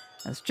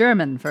 That's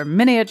German for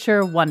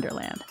miniature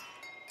wonderland.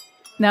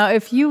 Now,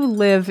 if you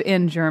live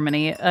in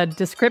Germany, a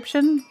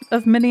description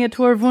of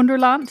Miniatur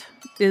Wunderland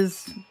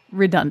is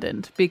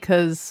redundant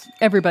because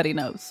everybody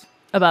knows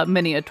about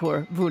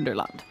Miniatur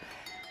Wunderland.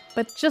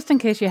 But just in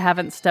case you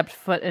haven't stepped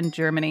foot in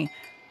Germany,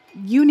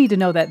 you need to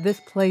know that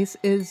this place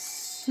is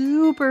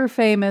super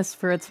famous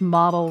for its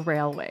model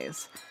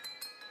railways.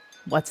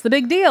 What's the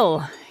big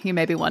deal, you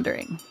may be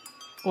wondering,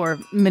 or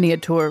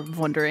miniature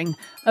wondering,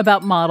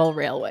 about model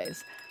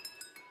railways.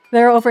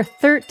 There are over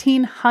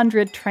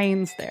 1,300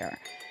 trains there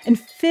and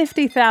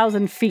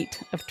 50,000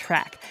 feet of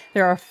track.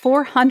 There are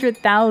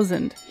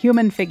 400,000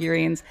 human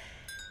figurines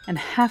and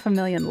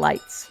 500,000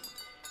 lights.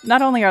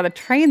 Not only are the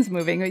trains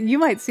moving, you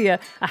might see a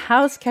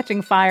house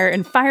catching fire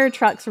and fire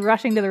trucks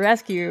rushing to the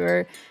rescue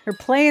or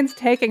planes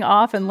taking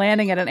off and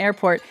landing at an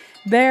airport.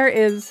 There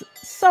is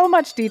so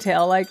much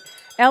detail, like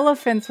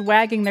elephants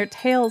wagging their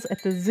tails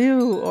at the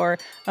zoo or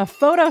a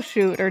photo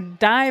shoot or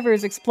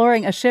divers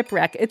exploring a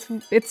shipwreck.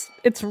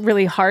 It's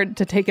really hard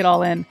to take it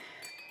all in.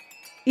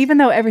 Even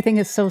though everything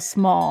is so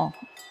small,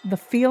 the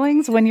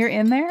feelings when you're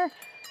in there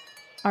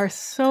are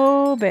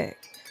so big.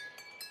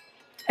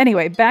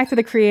 Anyway, back to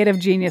the creative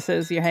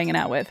geniuses you're hanging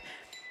out with.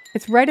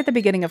 It's right at the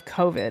beginning of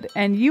COVID,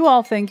 and you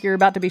all think you're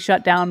about to be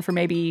shut down for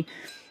maybe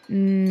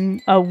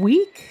a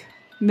week,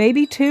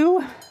 maybe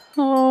 2.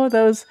 Oh,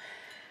 those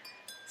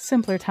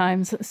simpler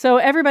times. So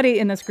everybody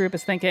in this group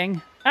is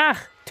thinking,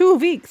 2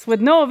 weeks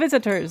with no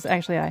visitors.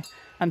 Actually,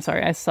 I'm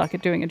sorry, I suck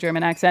at doing a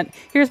German accent.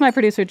 Here's my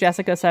producer,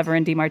 Jessica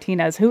Severin D.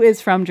 Martinez, who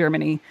is from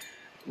Germany,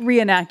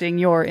 reenacting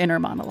your inner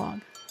monologue.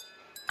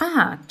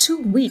 2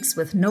 weeks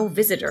with no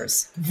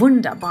visitors.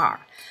 Wunderbar.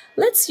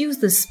 Let's use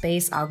the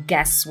space our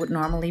guests would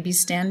normally be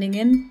standing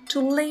in to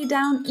lay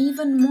down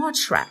even more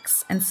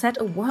tracks and set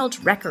a world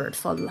record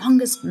for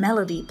longest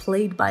melody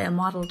played by a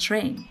model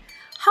train.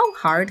 How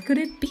hard could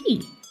it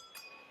be?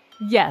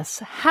 Yes,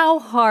 how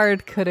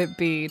hard could it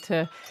be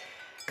to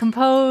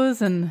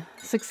compose and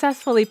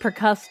successfully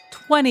percuss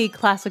 20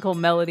 classical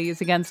melodies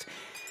against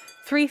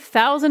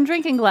 3,000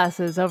 drinking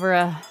glasses over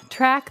a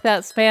track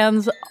that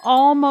spans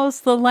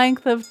almost the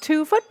length of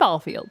 2 football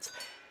fields?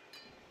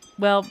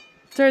 Well,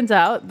 turns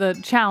out the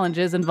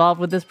challenges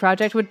involved with this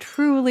project would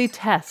truly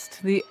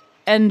test the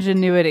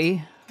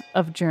ingenuity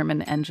of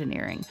German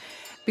engineering,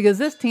 because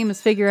this team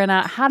is figuring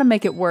out how to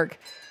make it work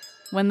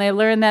when they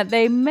learn that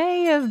they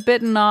may have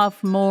bitten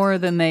off more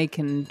than they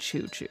can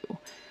chew.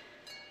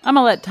 I'm going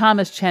to let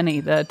Thomas Cheney,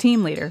 the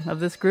team leader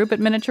of this group at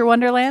Miniature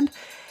Wonderland,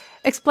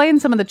 explain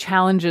some of the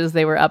challenges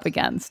they were up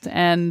against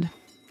and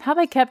how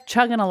they kept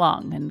chugging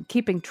along and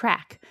keeping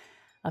track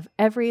of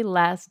every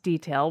last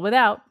detail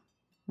without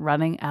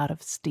running out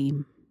of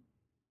steam.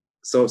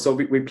 So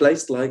we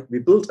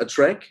built a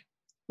track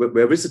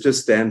where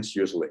visitors stand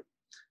usually.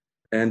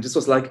 And this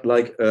was like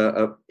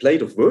a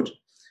plate of wood.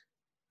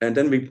 And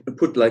then we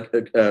put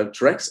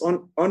tracks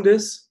on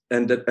this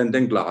and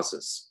then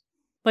glasses.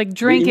 Like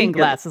drinking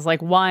glasses,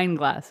 like wine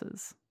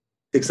glasses.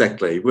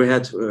 Exactly.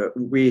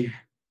 We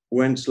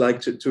went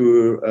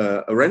to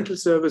a rental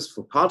service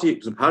for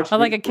party. Oh,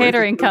 like a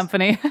catering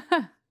company.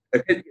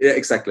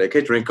 Exactly, a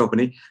catering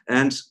company,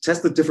 and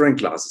tested different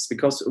glasses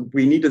because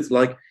we needed,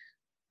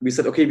 we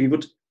said, okay, we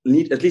would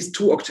need at least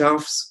 2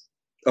 octaves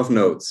of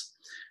notes.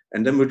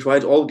 And then we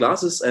tried all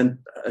glasses and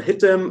hit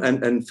them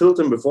and filled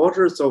them with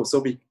water. So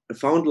we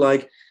found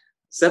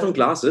 7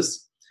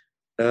 glasses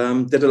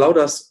that allowed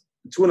us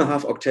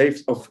 2.5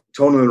 octaves of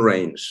tonal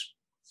range.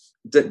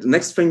 The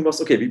next thing was,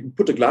 okay, we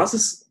put the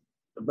glasses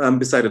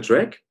beside the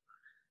track.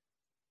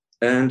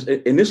 And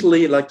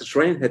initially, the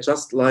train had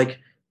just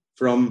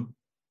from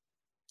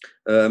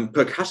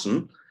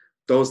percussion,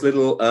 those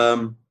little,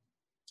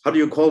 how do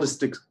you call these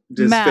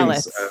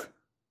mallets. things?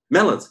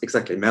 Mallets,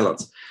 exactly,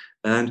 mallets.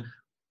 And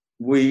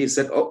we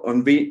said,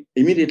 and we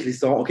immediately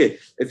saw, okay,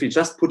 if we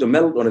just put a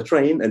mallet on a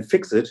train and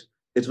fix it,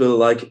 it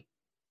will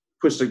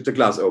push the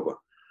glass over.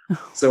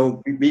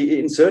 So we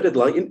inserted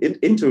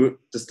into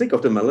the stick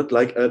of the mallet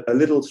a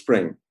little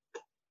spring.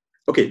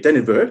 Okay, then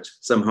it worked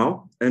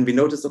somehow, and we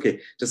noticed, okay,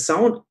 the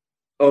sound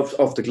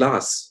of the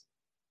glass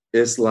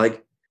is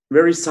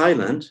very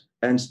silent,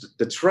 and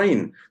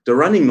the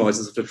running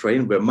noises of the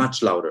train were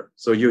much louder.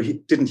 So you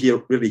didn't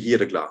really hear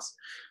the glass.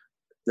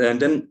 And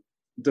then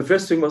the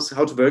first thing was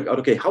how to work out,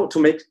 okay, how to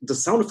make the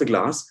sound of the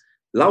glass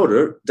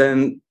louder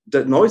than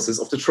the noises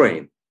of the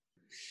train.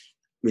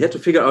 We had to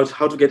figure out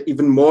how to get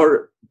even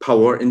more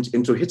power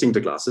into hitting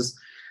the glasses.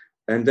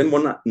 And then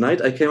one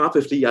night I came up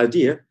with the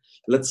idea,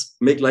 let's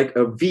make like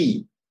a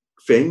V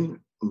thing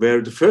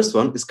where the first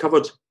one is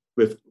covered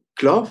with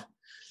cloth.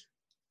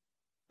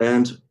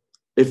 And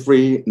if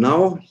we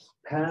now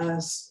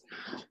pass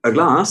a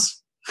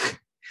glass,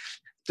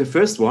 the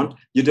first one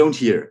you don't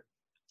hear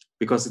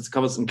because it's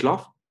covered in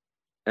cloth.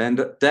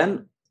 And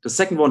then the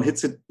second one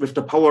hits it with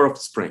the power of the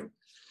spring.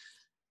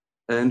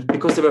 And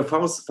because there were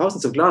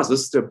thousands of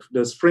glasses,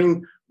 the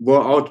spring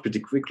wore out pretty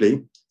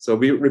quickly. So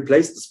we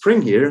replaced the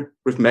spring here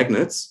with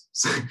magnets.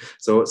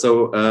 So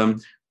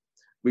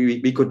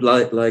we could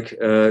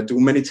do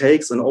many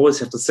takes and always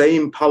have the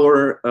same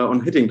power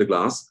on hitting the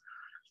glass.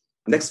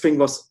 Next thing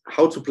was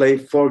how to play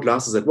 4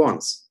 glasses at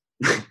once.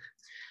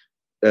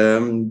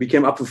 We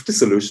came up with this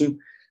solution.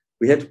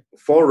 We had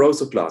 4 rows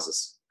of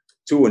glasses,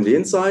 2 on the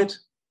inside,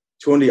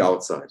 2 on the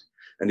outside.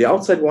 And the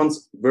outside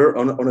ones were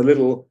on a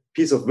little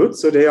piece of wood,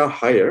 so they are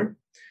higher.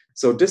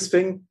 So this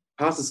thing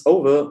passes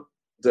over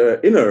the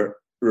inner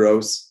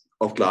rows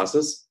of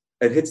glasses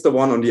and hits the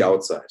one on the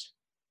outside.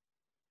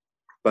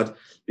 But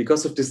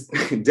because of this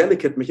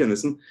delicate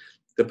mechanism,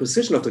 the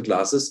position of the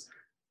glasses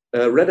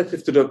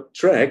relative to the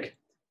track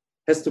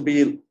has to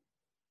be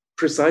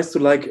precise to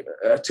like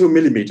 2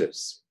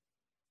 millimeters.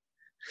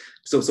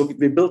 So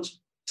we built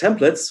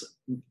templates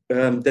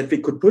that we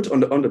could put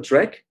on the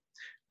track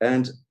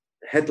and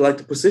had like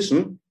the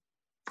position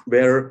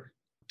where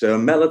the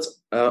mallet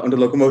on the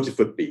locomotive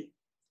would be.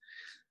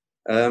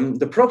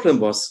 The problem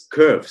was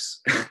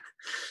curves.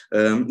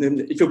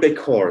 If you play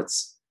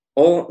chords,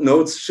 all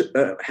notes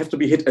have to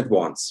be hit at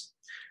once.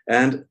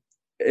 And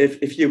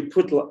if you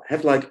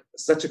have like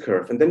such a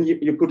curve, and then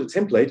you put a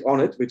template on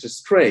it, which is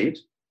straight,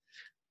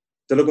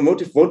 the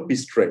locomotive won't be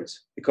straight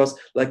because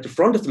like the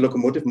front of the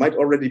locomotive might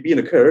already be in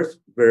a curve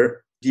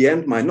where the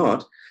end might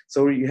not.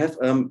 So you have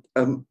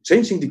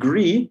changing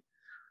degree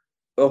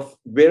of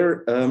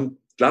where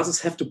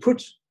glasses have to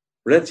put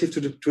relative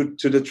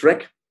to the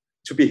track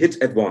to be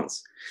hit at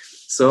once.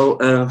 So,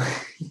 oh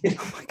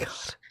my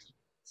God.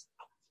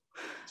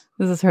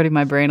 This is hurting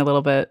my brain a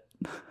little bit.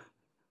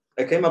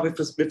 I came up with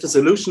the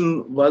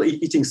solution while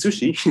eating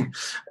sushi,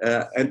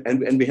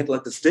 and we had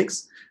like the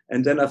sticks.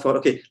 And then I thought,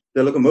 okay,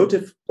 the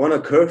locomotive on a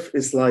curve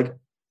is like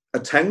a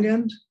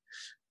tangent.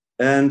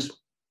 And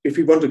if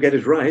we want to get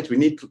it right, we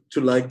need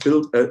to like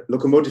build a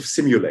locomotive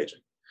simulator.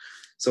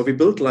 So we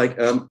built like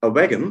a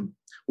wagon,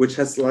 which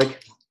has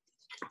like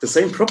the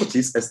same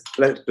properties as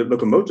the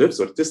locomotive,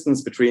 so the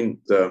distance between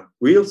the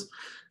wheels.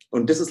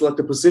 And this is like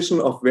the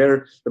position of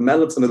where the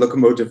mallets on the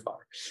locomotive are.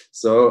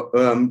 So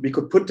we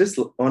could put this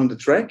on the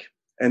track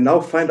and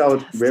now find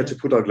out where to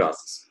put our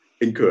glasses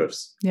in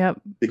curves. Yep.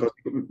 Because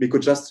we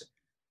could just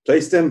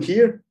place them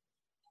here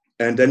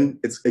and then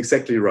it's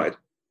exactly right.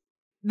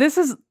 This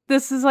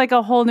is like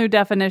a whole new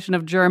definition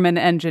of German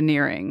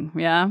engineering,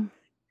 yeah?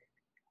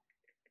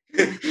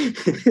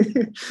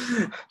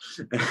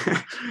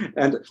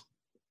 And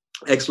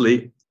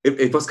actually,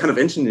 it was kind of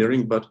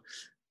engineering, but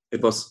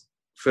it was,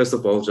 first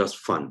of all, just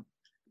fun.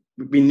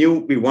 We knew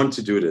we want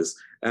to do this.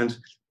 And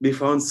we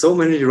found so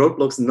many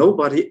roadblocks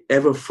nobody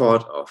ever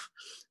thought of.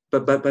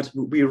 But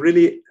we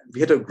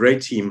had a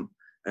great team.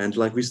 And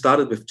like we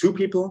started with 2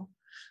 people.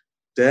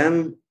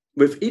 Then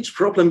with each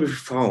problem we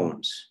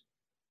found,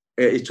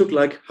 it took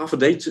like half a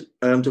day to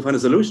find a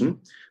solution.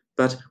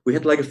 But we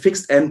had like a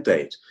fixed end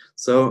date.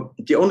 So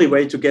the only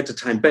way to get the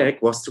time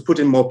back was to put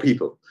in more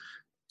people.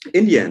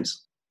 In the end,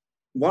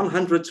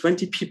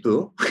 120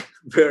 people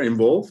were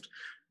involved,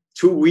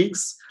 2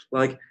 weeks,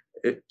 like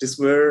this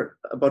were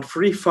about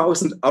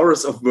 3,000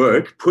 hours of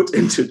work put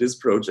into this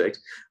project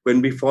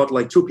when we thought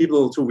like 2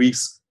 people, 2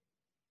 weeks,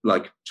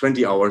 like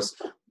 20 hours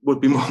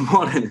would be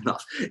more than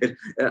enough.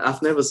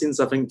 I've never seen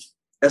something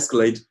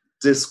escalate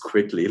this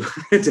quickly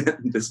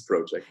in this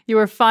project. You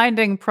were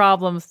finding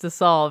problems to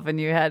solve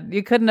and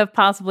you couldn't have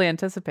possibly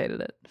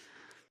anticipated it.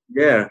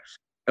 Yeah.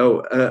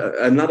 Oh,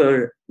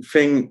 another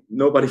thing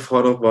nobody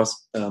thought of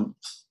was,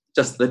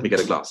 just let me get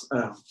a glass.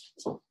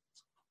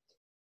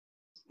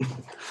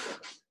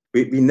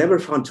 We never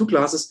found 2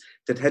 glasses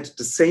that had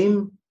the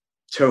same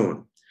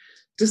tone.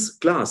 This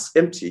glass,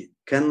 empty,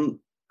 can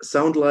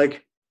sound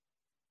like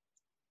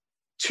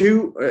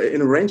 2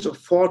 in a range of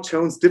 4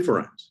 tones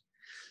different.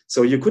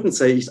 So you couldn't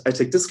say, I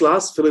take this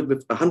glass, fill it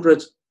with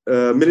 100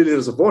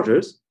 milliliters of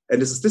water,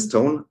 and this is this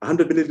tone,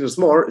 100 milliliters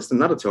more is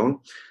another tone.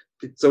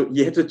 So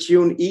you had to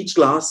tune each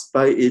glass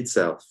by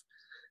itself.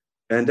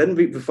 And then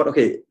we thought,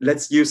 okay,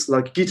 let's use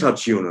like guitar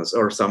tuners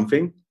or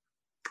something.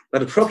 But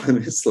the problem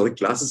is like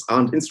glasses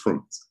aren't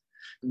instruments.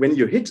 When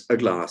you hit a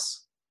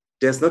glass,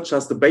 there's not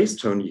just the bass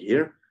tone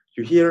you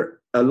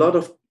hear a lot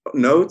of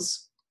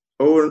notes,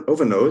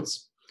 over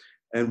notes.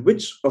 And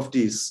which of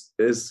these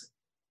is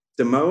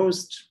the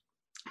most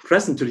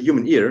present to the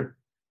human ear,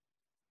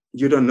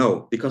 you don't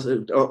know, because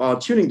our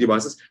tuning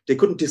devices, they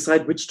couldn't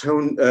decide which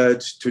tone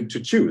to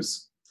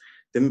choose.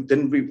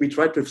 Then we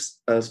tried with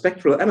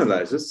spectral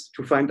analysis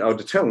to find out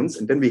the tones,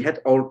 and then we had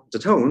all the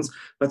tones,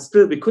 but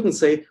still we couldn't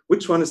say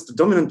which one is the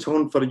dominant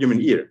tone for the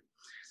human ear.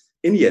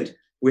 In the end,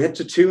 we had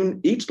to tune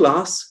each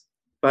glass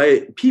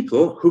by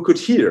people who could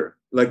hear,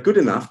 like good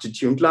enough to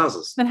tune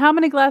glasses. And how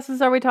many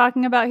glasses are we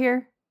talking about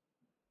here?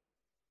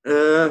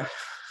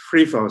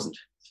 3,000.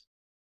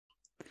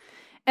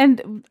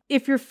 And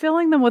if you're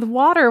filling them with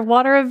water,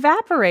 water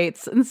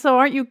evaporates. And so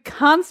aren't you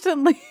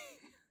constantly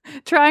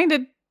trying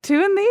to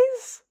tune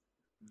these?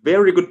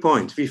 Very good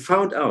point. We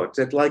found out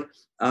that like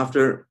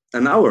after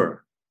an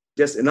hour,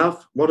 just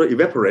enough water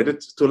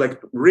evaporated to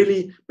like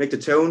really make the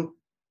tone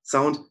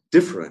sound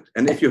different.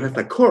 And if you have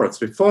like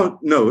chords with 4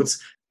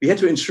 notes, we had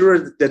to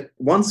ensure that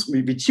once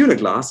we tune a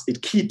glass,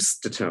 it keeps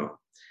the tone.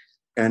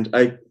 And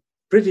I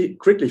pretty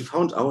quickly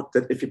found out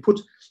that if you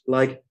put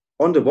like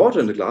on the water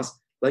in the glass,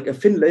 like a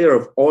thin layer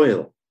of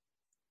oil,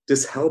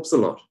 this helps a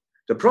lot.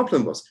 The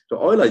problem was the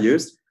oil I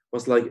used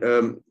was like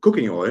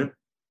cooking oil,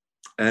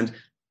 and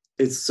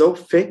it's so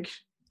thick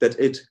that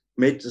it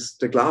made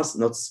the glass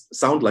not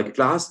sound like a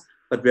glass,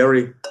 but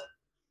very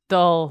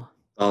dull.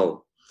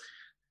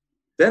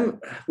 Then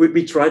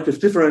we tried with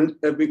different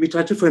we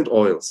tried different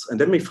oils, and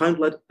then we found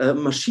like a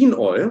machine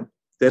oil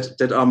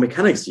that our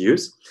mechanics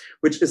use,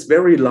 which is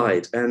very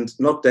light and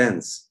not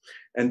dense.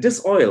 And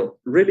this oil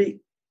really,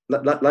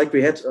 like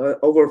we had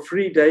over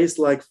 3 days,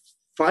 like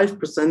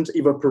 5%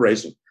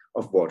 evaporation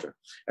of water.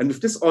 And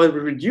with this oil, we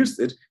reduced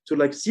it to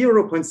like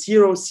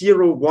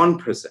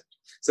 0.001%.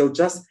 So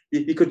just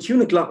we could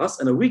tune a glass,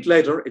 and a week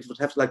later it would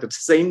have like the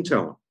same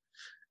tone.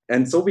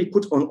 And so we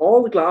put on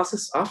all the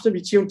glasses after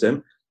we tuned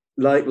them,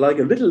 like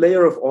a little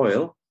layer of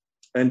oil,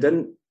 and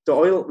then the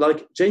oil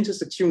like changes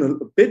the tune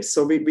a bit.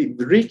 So we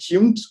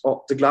retuned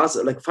the glass,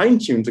 like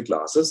fine-tuned the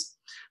glasses,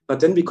 but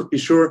then we could be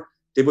sure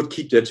they would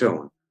keep their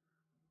tone.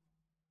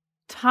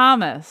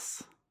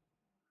 Thomas,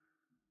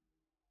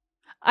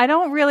 I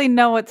don't really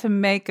know what to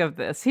make of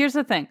this. Here's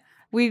the thing.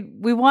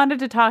 We wanted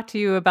to talk to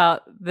you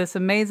about this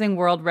amazing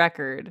world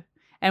record.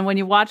 And when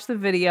you watch the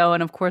video,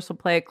 and of course we'll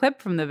play a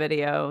clip from the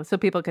video so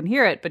people can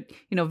hear it, but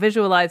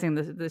visualizing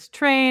this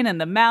train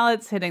and the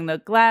mallets hitting the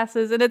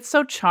glasses, and it's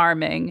so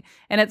charming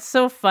and it's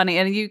so funny,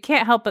 and you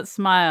can't help but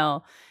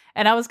smile.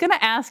 And I was going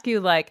to ask you,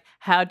 like,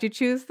 how'd you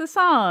choose the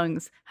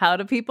songs? How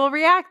do people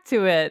react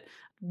to it?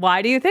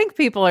 Why do you think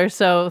people are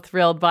so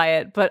thrilled by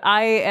it? But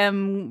I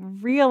am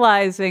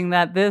realizing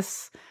that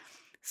this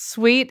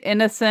sweet,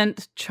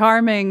 innocent,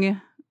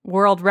 charming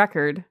world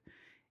record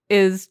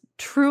is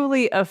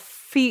truly a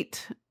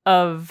feat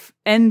of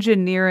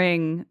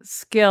engineering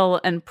skill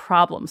and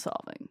problem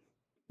solving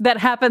that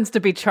happens to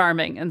be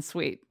charming and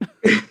sweet.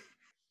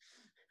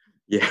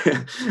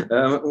 Yeah.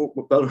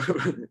 Well,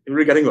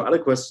 regarding your other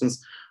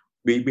questions,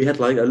 we had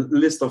like a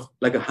list of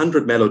like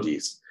 100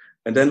 melodies,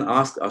 and then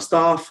asked our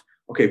staff,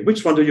 okay,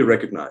 which one do you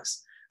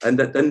recognize? And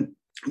then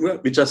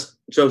we just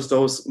chose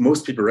those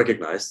most people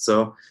recognized.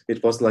 So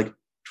it was like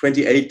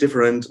 28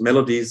 different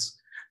melodies,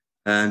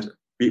 and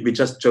we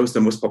just chose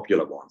the most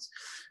popular ones.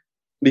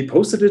 We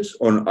posted it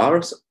on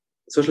our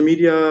social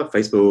media,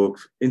 Facebook,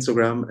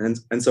 Instagram,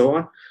 and so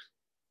on.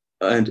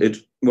 And it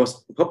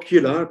was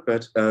popular,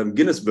 but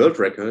Guinness World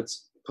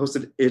Records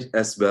posted it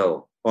as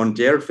well on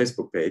their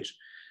Facebook page.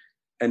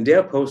 And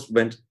their post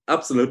went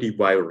absolutely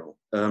viral.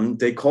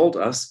 They called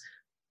us.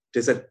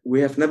 They said,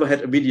 we have never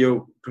had a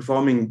video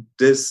performing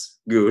this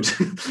good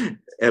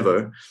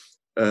ever.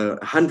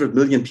 100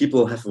 million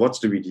people have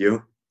watched the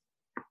video.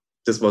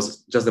 This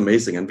was just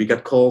amazing. And we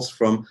got calls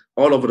from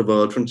all over the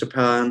world, from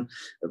Japan.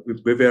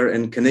 We were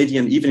in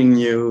Canadian Evening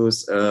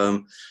News.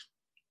 So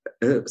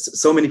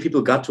many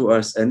people got to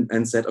us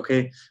and said,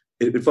 okay,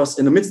 it was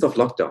in the midst of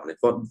lockdown.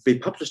 We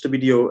published the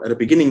video at the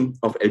beginning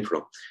of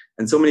April.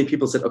 And so many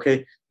people said,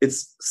 okay,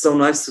 it's so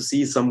nice to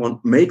see someone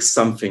make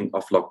something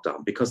of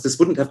lockdown, because this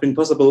wouldn't have been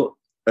possible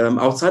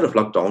outside of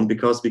lockdown,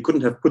 because we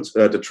couldn't have put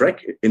the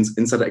track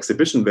inside the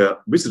exhibition where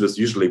visitors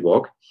usually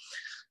walk.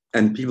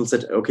 And people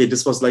said, okay,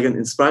 this was like an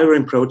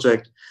inspiring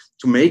project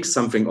to make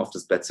something of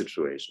this bad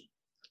situation.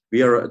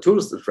 We are a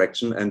tourist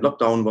attraction, and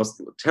lockdown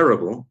was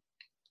terrible,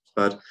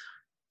 but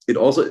it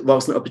also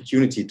was an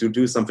opportunity to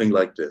do something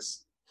like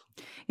this.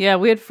 Yeah,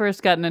 we had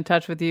first gotten in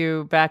touch with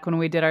you back when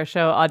we did our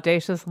show,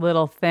 Audacious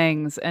Little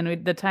Things,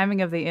 and the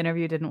timing of the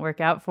interview didn't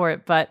work out for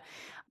it. But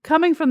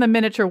coming from the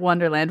miniature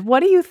wonderland,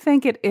 what do you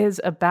think it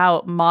is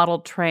about model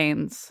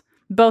trains,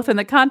 both in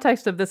the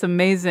context of this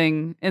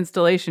amazing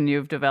installation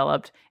you've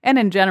developed and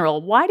in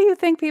general? Why do you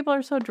think people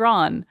are so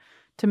drawn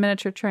to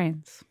miniature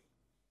trains?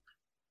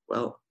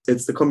 Well,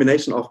 it's the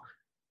combination of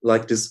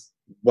like this,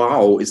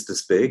 wow, is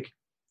this big?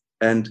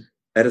 And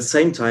at the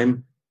same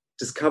time,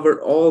 discover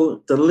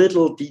all the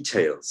little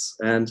details.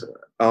 And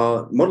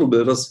our model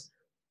builders,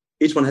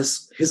 each one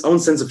has his own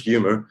sense of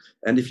humor.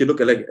 And if you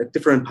look at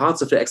different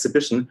parts of the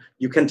exhibition,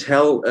 you can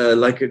tell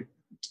the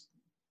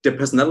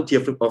personality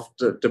of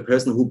the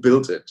person who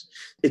built it.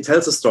 It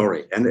tells a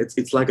story, and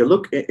it's like a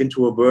look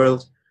into a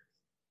world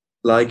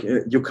like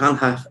you can't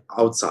have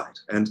outside.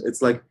 And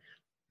it's like,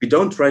 we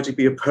don't try to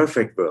be a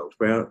perfect world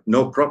where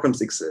no problems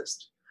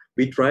exist.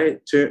 We try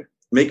to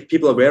make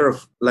people aware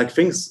of like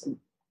things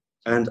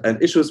and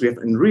issues we have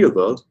in real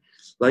world,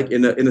 like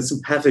in a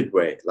sympathetic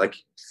way, like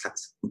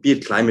be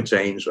it climate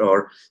change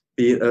or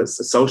be it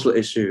social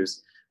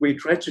issues. We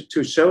try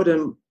to show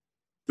them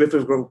with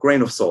a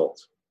grain of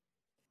salt.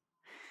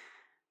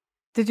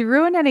 Did you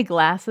ruin any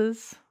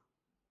glasses?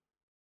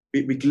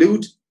 We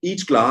glued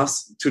each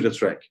glass to the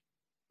track.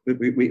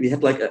 We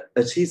had like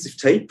adhesive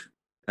tape,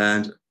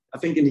 and I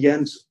think in the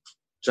end,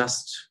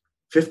 just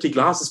 50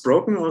 glasses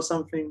broken or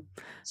something.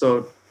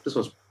 So this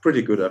was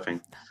pretty good, I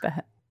think.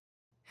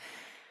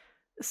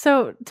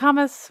 So,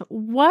 Thomas,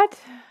 what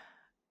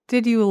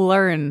did you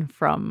learn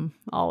from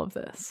all of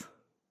this?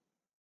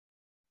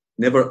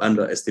 Never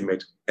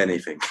underestimate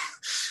anything.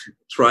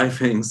 Try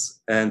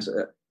things and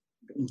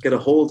get a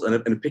hold and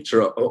a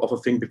picture of a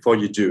thing before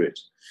you do it.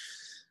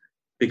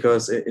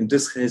 Because in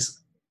this case,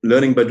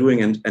 learning by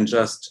doing and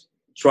just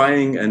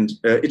trying and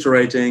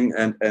iterating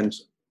and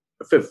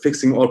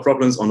fixing all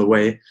problems on the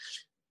way,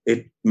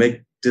 it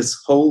make this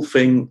whole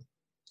thing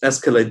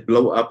escalate,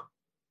 blow up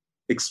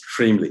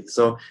extremely.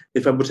 So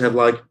if I would have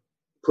like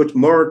put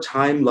more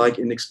time like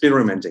in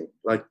experimenting,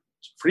 like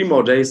 3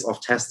 more days of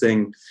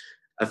testing,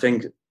 I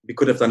think we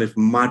could have done it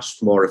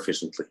much more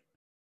efficiently.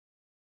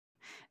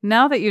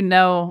 Now that you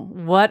know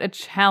what a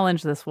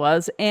challenge this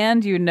was,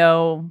 and you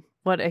know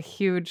what a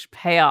huge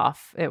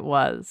payoff it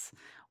was,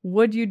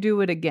 would you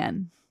do it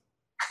again?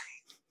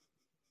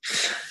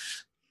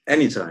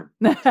 Anytime.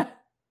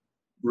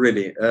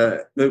 Really.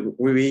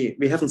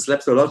 We haven't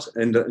slept a lot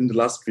in the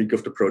last week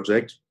of the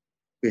project.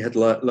 We had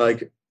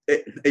like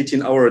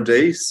 18-hour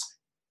days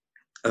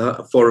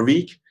for a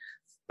week,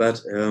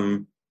 but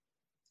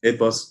it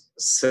was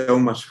so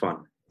much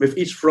fun. With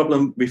each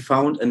problem we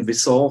found and we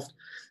solved,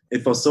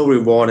 it was so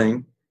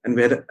rewarding. And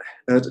we had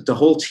the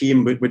whole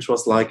team, which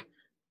was like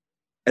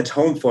at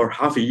home for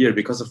half a year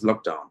because of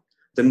lockdown.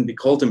 Then we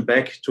called them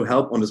back to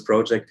help on this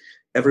project.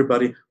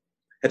 Everybody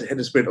had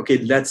the spirit, okay,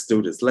 let's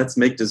do this. Let's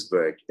make this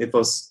work. It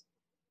was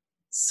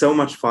so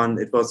much fun.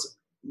 It was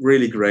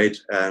really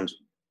great. And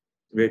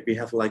we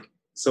have like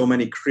so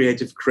many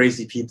creative,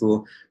 crazy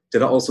people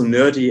that are also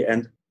nerdy.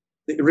 And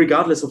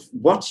regardless of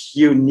what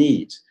you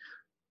need,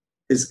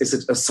 is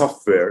it a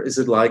software? Is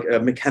it like a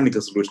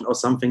mechanical solution or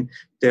something?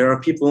 There are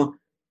people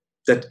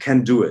that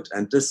can do it.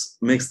 And this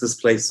makes this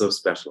place so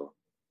special.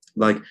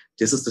 Like,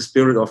 this is the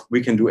spirit of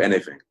we can do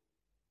anything.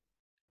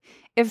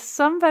 If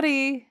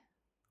somebody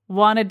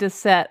wanted to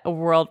set a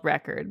world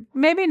record,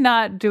 maybe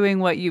not doing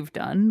what you've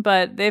done,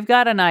 but they've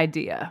got an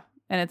idea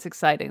and it's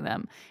exciting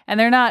them, and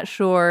they're not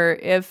sure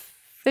if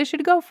they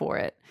should go for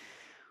it,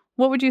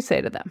 what would you say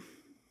to them?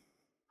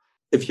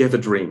 If you have a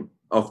dream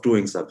of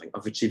doing something,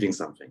 of achieving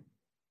something,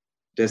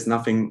 there's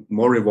nothing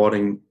more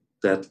rewarding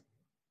than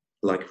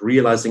like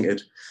realizing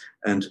it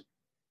and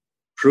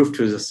prove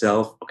to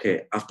yourself,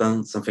 okay, I've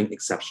done something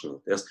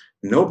exceptional. There's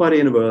nobody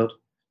in the world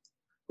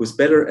who's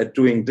better at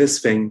doing this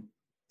thing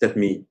than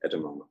me at the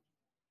moment.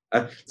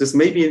 This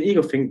may be an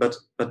ego thing, but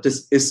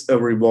this is a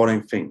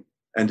rewarding thing.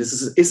 And this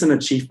is an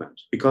achievement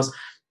because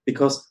we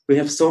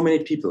have so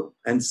many people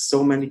and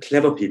so many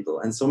clever people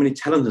and so many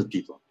talented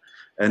people.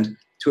 And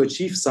to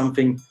achieve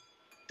something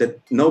that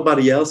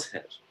nobody else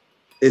had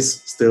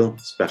is still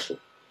special.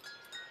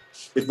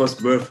 It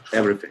was worth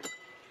everything.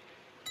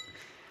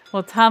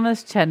 Well,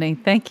 Thomas Cheney,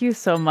 thank you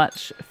so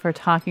much for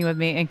talking with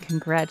me, and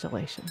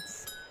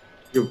congratulations.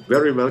 You're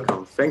very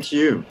welcome. Thank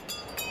you.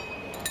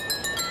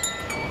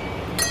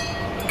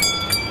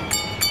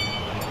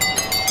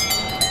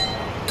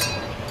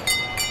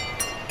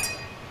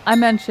 I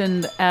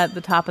mentioned at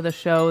the top of the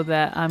show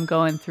that I'm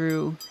going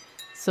through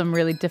some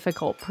really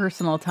difficult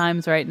personal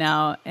times right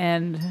now.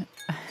 And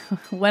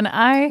when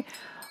I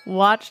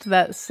watched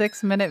that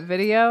 6-minute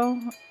video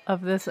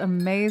of this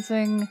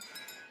amazing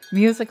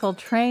musical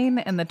train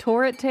and the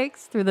tour it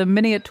takes through the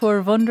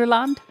miniature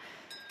Wunderland,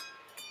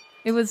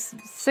 it was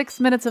 6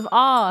 minutes of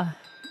awe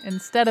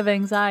instead of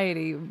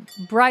anxiety,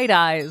 bright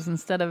eyes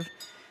instead of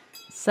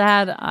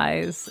sad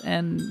eyes,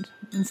 and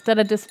instead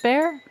of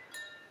despair,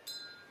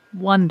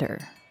 wonder,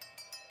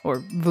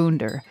 or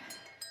Wunder.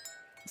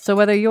 So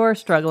whether you're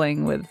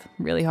struggling with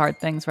really hard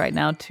things right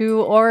now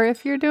too, or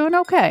if you're doing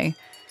okay,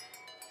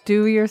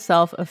 do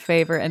yourself a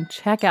favor and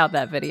check out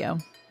that video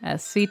at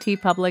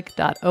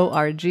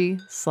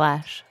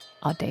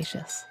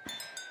ctpublic.org/audacious.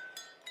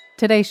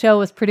 Today's show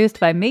was produced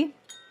by me,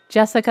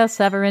 Jessica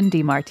Severin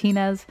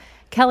DeMartinez,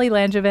 Kelly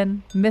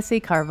Langevin, Missy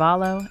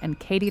Carvalho, and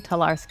Katie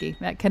Tolarski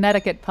at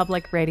Connecticut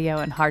Public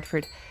Radio in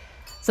Hartford.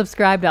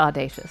 Subscribe to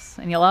Audacious,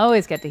 and you'll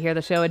always get to hear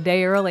the show a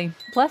day early.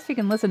 Plus, you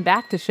can listen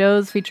back to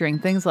shows featuring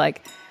things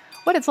like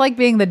what it's like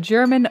being the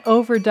German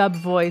overdubbed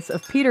voice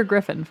of Peter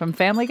Griffin from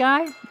Family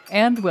Guy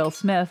and Will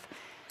Smith,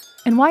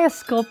 and why a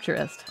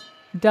sculpturist,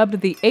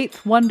 dubbed the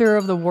 8th wonder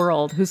of the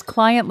world, whose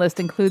client list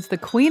includes the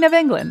Queen of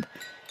England,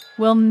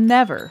 will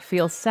never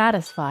feel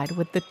satisfied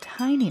with the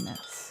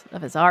tininess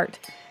of his art.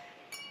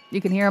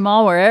 You can hear them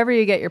all wherever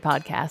you get your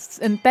podcasts.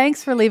 And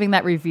thanks for leaving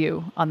that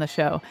review on the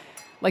show,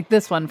 like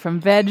this one from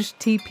Veg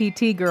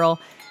TPT Girl.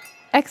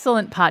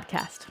 Excellent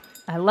podcast.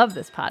 I love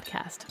this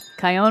podcast.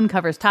 Kyone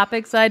covers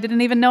topics I didn't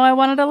even know I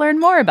wanted to learn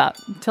more about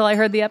until I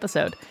heard the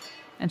episode.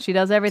 And she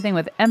does everything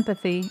with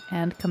empathy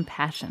and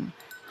compassion.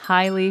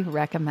 Highly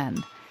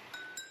recommend.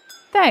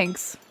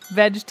 Thanks,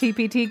 Veg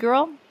TPT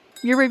Girl.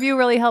 Your review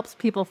really helps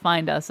people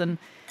find us, and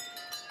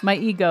my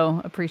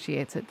ego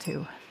appreciates it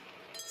too.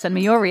 Send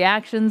me your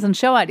reactions and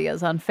show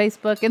ideas on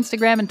Facebook,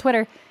 Instagram, and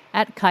Twitter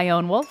at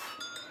Kyone Wolf,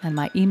 and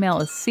my email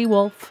is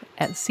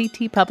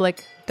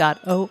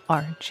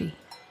cwolf@ctpublic.org.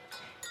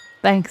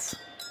 Thanks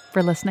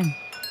for listening.